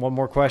squeeze in one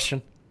more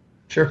question?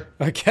 Sure.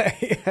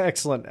 Okay.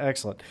 Excellent.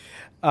 Excellent.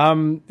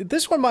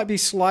 This one might be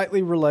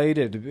slightly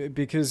related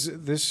because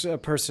this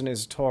person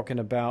is talking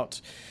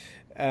about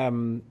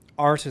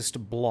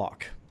artist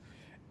block.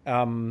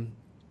 Am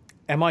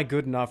I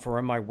good enough or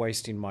am I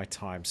wasting my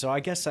time? So I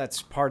guess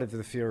that's part of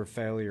the fear of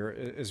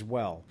failure as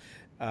well.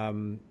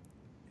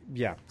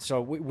 Yeah.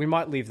 So we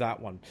might leave that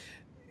one.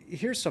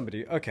 Here's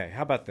somebody. Okay,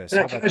 how about this?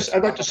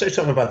 I'd like to say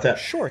something about that.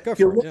 Sure, go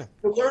for it. Yeah.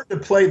 You learn to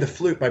play the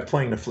flute by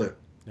playing the flute.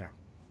 Yeah,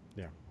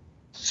 yeah.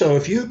 So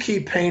if you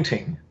keep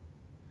painting,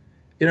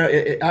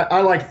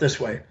 I like it this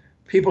way.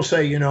 People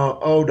say,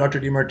 oh, Dr.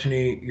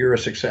 Demartini, you're a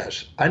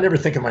success. I never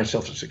think of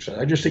myself as a success.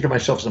 I just think of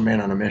myself as a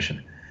man on a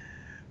mission.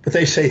 But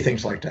they say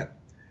things like that.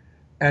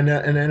 And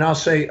then I'll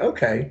say,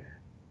 okay,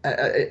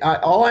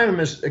 all I am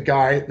is a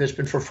guy that's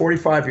been for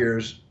 45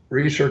 years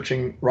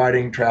researching,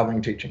 writing,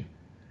 traveling, teaching.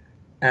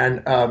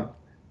 And,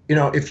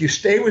 if you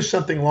stay with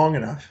something long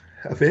enough,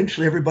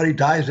 eventually everybody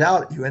dies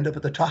out. You end up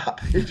at the top.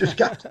 You just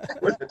got to stay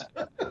with it.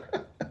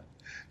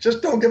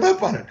 Just don't give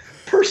up on it.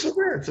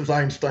 Perseverance, as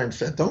Einstein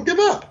said. Don't give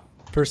up.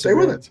 Stay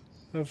with it.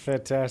 Oh,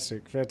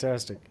 fantastic.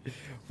 Fantastic.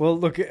 Well,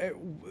 look,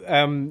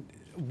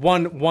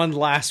 one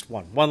last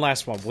one.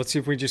 Let's see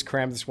if we just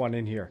cram this one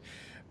in here.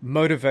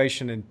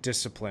 Motivation and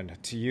discipline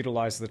to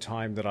utilize the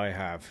time that I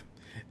have.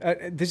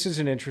 This is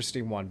an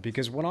interesting one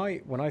because when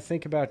I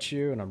think about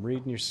you and I'm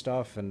reading your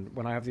stuff and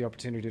when I have the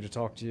opportunity to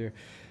talk to you,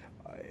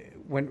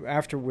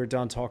 after we're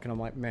done talking, I'm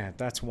like, man,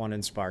 that's one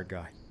inspired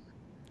guy,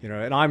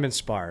 and I'm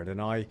inspired,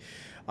 and I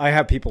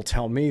have people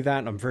tell me that,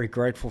 and I'm very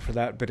grateful for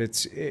that. But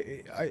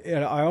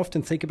I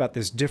often think about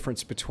this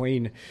difference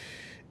between,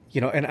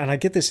 and I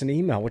get this in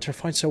email, which I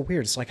find so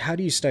weird. It's like, how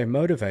do you stay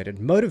motivated?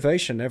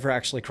 Motivation never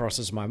actually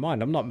crosses my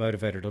mind. I'm not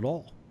motivated at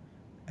all.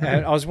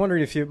 And I was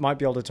wondering if you might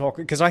be able to talk,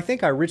 because I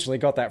think I originally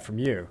got that from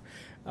you.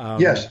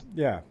 Yes.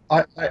 Yeah.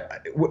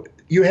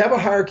 You have a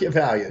hierarchy of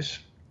values.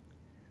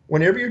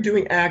 Whenever you're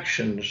doing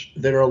actions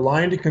that are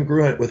aligned and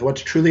congruent with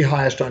what's truly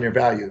highest on your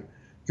value,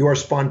 you are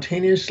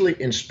spontaneously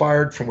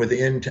inspired from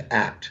within to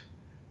act.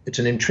 It's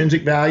an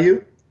intrinsic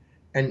value,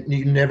 and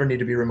you never need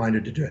to be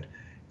reminded to do it.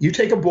 You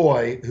take a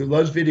boy who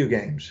loves video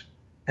games,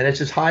 and it's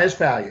his highest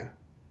value.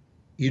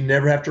 You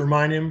never have to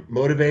remind him,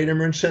 motivate him,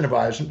 or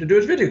incentivize him to do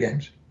his video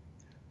games.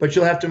 But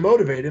you'll have to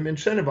motivate him,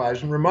 incentivize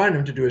him, remind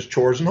him to do his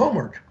chores and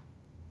homework,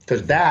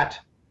 because that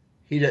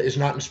is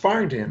not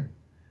inspiring to him.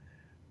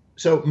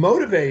 So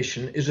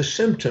motivation is a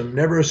symptom,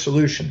 never a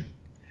solution.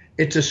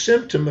 It's a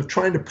symptom of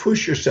trying to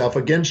push yourself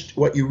against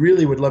what you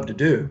really would love to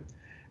do.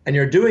 And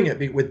you're doing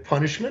it with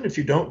punishment if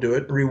you don't do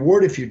it, and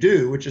reward if you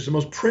do, which is the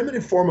most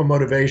primitive form of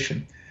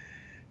motivation.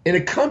 In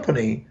a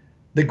company,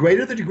 the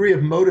greater the degree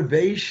of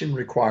motivation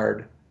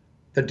required,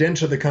 the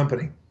denser the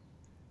company.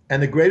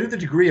 And the greater the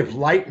degree of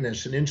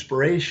lightness and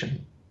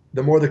inspiration,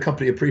 the more the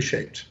company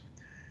appreciates.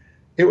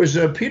 It was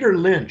Peter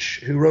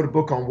Lynch who wrote a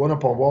book on One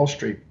Up on Wall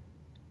Street.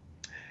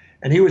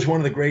 And he was one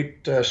of the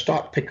great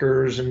stock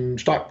pickers and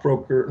stock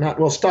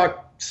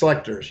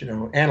selectors,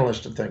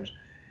 analysts and things.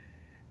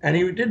 And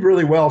he did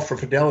really well for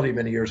Fidelity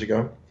many years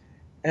ago.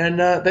 And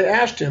they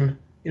asked him,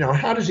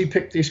 how does he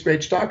pick these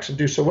great stocks and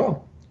do so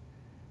well?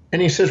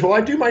 And he says, well,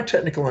 I do my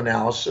technical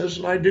analysis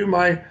and I do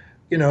my,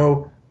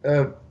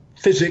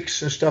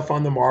 physics and stuff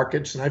on the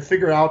markets. And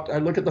I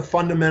look at the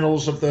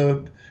fundamentals of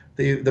the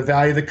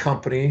value of the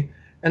company.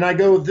 And I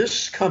go,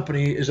 this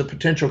company is a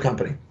potential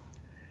company.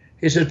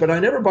 He says, but I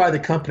never buy the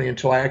company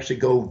until I actually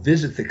go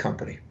visit the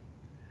company.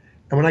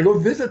 And when I go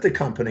visit the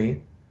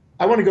company,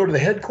 I want to go to the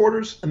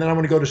headquarters and then I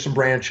want to go to some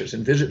branches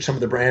and visit some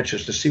of the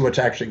branches to see what's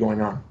actually going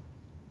on.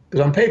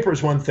 Because on paper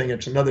is one thing,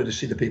 it's another to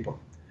see the people.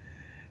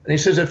 And he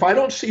says, if I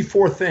don't see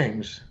four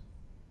things,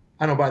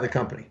 I don't buy the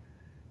company.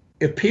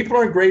 If people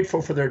aren't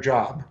grateful for their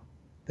job,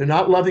 they're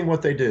not loving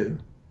what they do,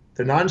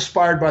 they're not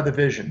inspired by the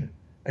vision,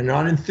 and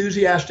not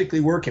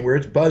enthusiastically working where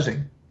it's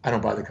buzzing, I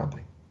don't buy the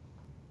company.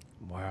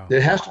 Wow.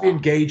 There has to be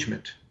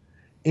engagement,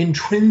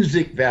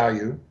 intrinsic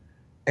value,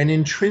 and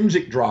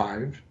intrinsic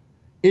drive,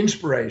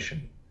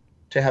 inspiration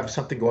to have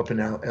something go up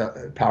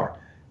in power.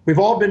 We've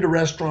all been to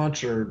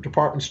restaurants or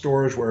department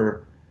stores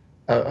where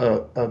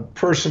a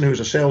person who's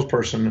a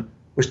salesperson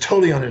was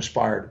totally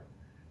uninspired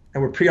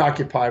and were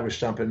preoccupied with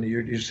something.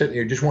 You're sitting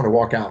there, you just want to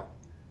walk out.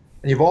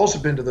 And you've also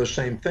been to those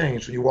same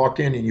things when you walk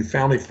in and you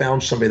finally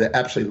found somebody that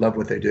absolutely loved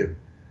what they do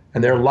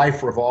and their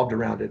life revolved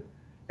around it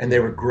and they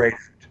were great.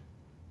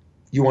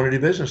 You want to do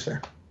business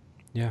there.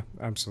 Yeah,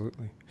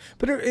 absolutely.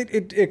 But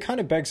it kind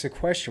of begs the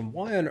question,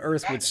 why on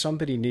earth would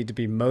somebody need to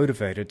be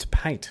motivated to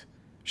paint?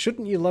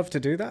 Shouldn't you love to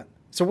do that?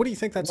 So what do you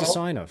think that's a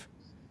sign of?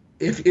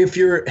 If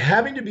you're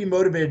having to be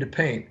motivated to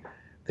paint,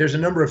 there's a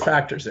number of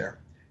factors there.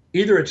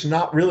 Either it's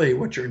not really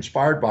what you're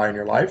inspired by in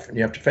your life, and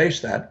you have to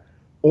face that,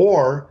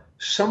 or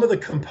some of the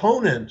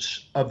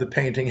components of the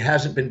painting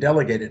hasn't been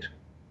delegated.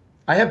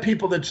 I have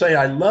people that say,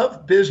 I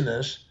love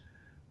business,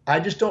 I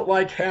just don't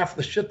like half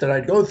the shit that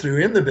I'd go through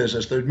in the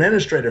business, the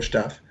administrative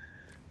stuff.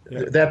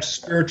 Yeah. That's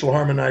spiritual,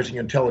 harmonizing,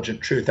 intelligent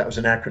truth. That was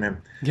an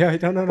acronym. Yeah,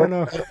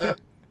 no.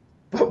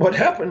 But what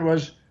happened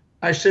was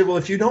I said, well,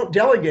 if you don't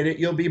delegate it,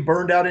 you'll be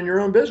burned out in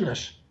your own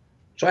business.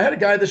 So I had a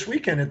guy this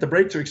weekend at the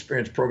Breakthrough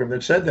Experience program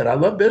that said that I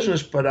love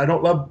business, but I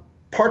don't love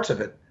parts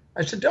of it.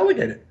 I said,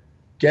 delegate it.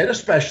 Get a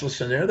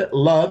specialist in there that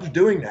loves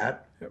doing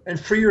that and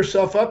free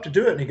yourself up to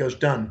do it. And he goes,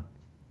 done.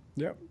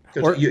 Yep.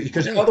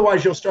 Because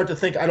otherwise you'll start to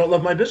think, I don't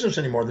love my business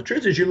anymore. The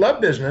truth is you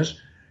love business.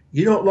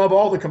 You don't love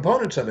all the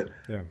components of it.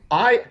 Yeah.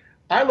 I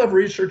love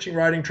researching,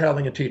 writing,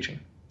 traveling, and teaching.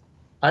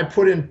 I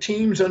put in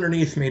teams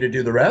underneath me to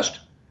do the rest,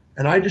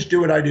 and I just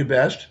do what I do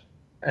best,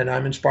 and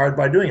I'm inspired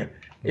by doing it.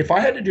 If I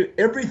had to do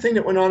everything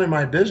that went on in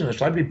my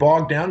business, I'd be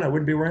bogged down. I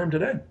wouldn't be where I am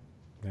today.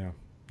 Yeah.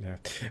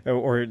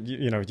 Or,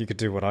 you could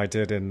do what I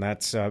did, and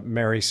that's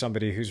marry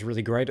somebody who's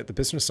really great at the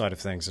business side of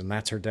things, and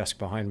that's her desk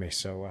behind me.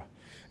 So,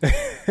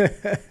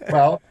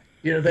 Well,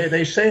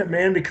 they say a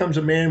man becomes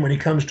a man when he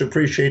comes to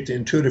appreciate the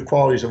intuitive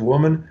qualities of a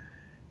woman.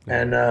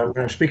 And when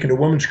I'm speaking to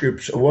women's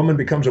groups, a woman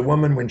becomes a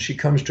woman when she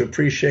comes to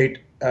appreciate.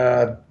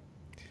 Oh,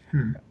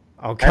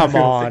 come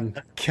on.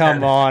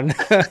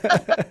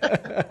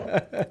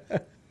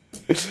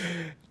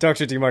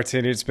 Dr.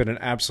 Demartini, it's been an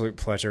absolute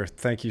pleasure.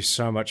 Thank you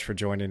so much for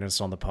joining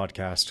us on the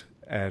podcast.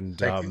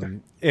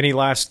 And any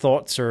last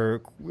thoughts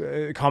or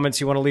comments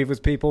you want to leave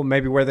with people,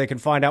 maybe where they can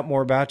find out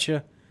more about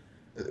you?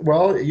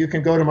 Well, you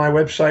can go to my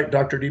website,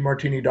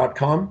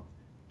 drdemartini.com,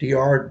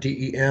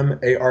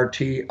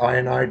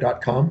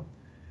 DRDEMARTINI.com.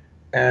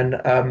 And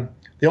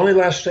the only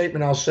last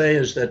statement I'll say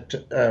is that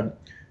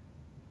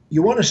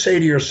you want to say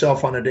to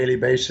yourself on a daily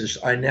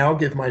basis, I now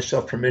give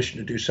myself permission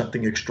to do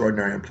something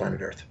extraordinary on planet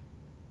Earth.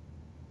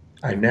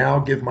 I now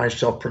give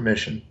myself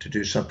permission to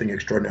do something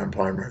extraordinary on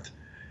planet Earth.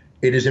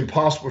 It is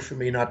impossible for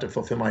me not to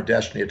fulfill my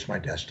destiny. It's my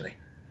destiny.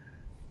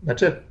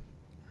 That's it.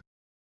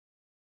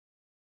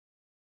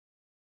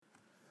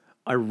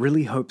 I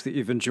really hope that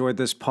you've enjoyed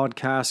this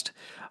podcast.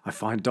 I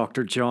find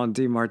Dr. John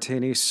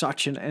Demartini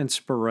such an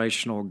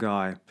inspirational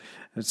guy.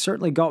 It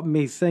certainly got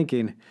me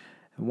thinking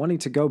and wanting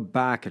to go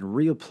back and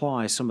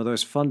reapply some of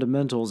those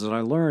fundamentals that I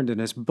learned in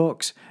his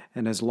books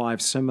and his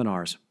live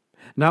seminars.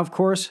 Now, of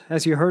course,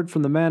 as you heard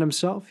from the man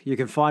himself, you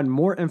can find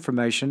more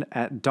information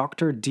at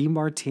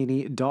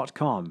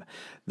drdemartini.com.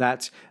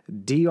 That's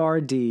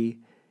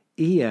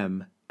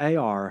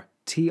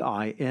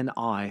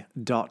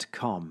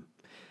DRDEMARTINI.com.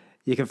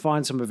 You can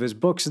find some of his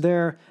books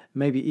there,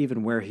 maybe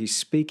even where he's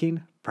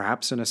speaking,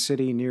 perhaps in a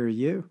city near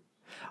you.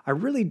 I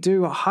really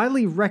do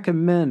highly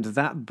recommend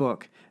that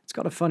book. It's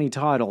got a funny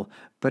title,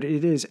 but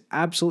it is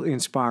absolutely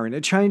inspiring.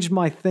 It changed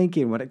my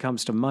thinking when it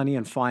comes to money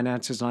and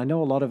finances, and I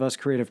know a lot of us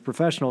creative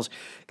professionals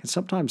can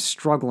sometimes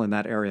struggle in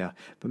that area.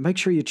 But make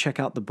sure you check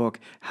out the book,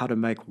 How to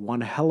Make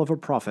One Hell of a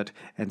Profit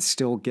and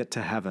Still Get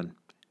to Heaven.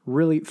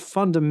 Really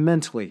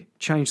fundamentally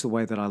changed the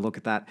way that I look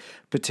at that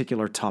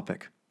particular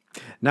topic.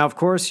 Now, of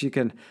course, you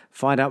can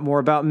find out more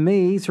about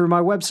me through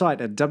my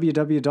website at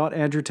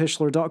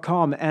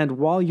www.andrewtischler.com. And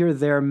while you're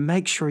there,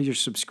 make sure you're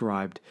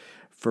subscribed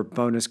for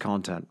bonus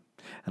content.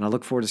 And I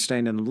look forward to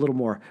staying in a little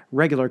more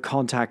regular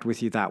contact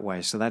with you that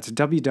way. So that's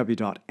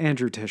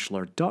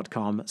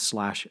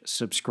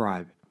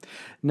www.andrewtischler.com/subscribe.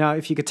 Now,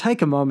 if you could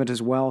take a moment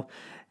as well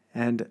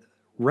and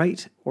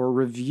rate or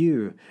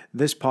review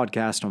this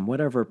podcast on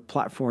whatever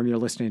platform you're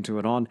listening to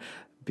it on,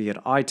 be it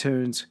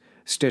iTunes,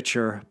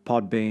 Stitcher,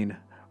 Podbean,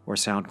 or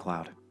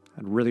SoundCloud.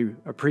 I'd really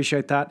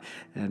appreciate that,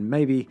 and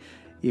maybe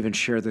even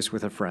share this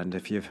with a friend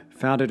if you've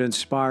found it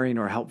inspiring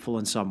or helpful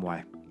in some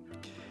way.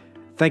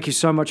 Thank you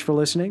so much for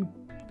listening.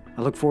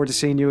 I look forward to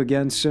seeing you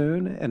again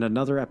soon in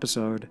another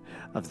episode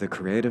of The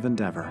Creative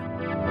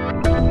Endeavor.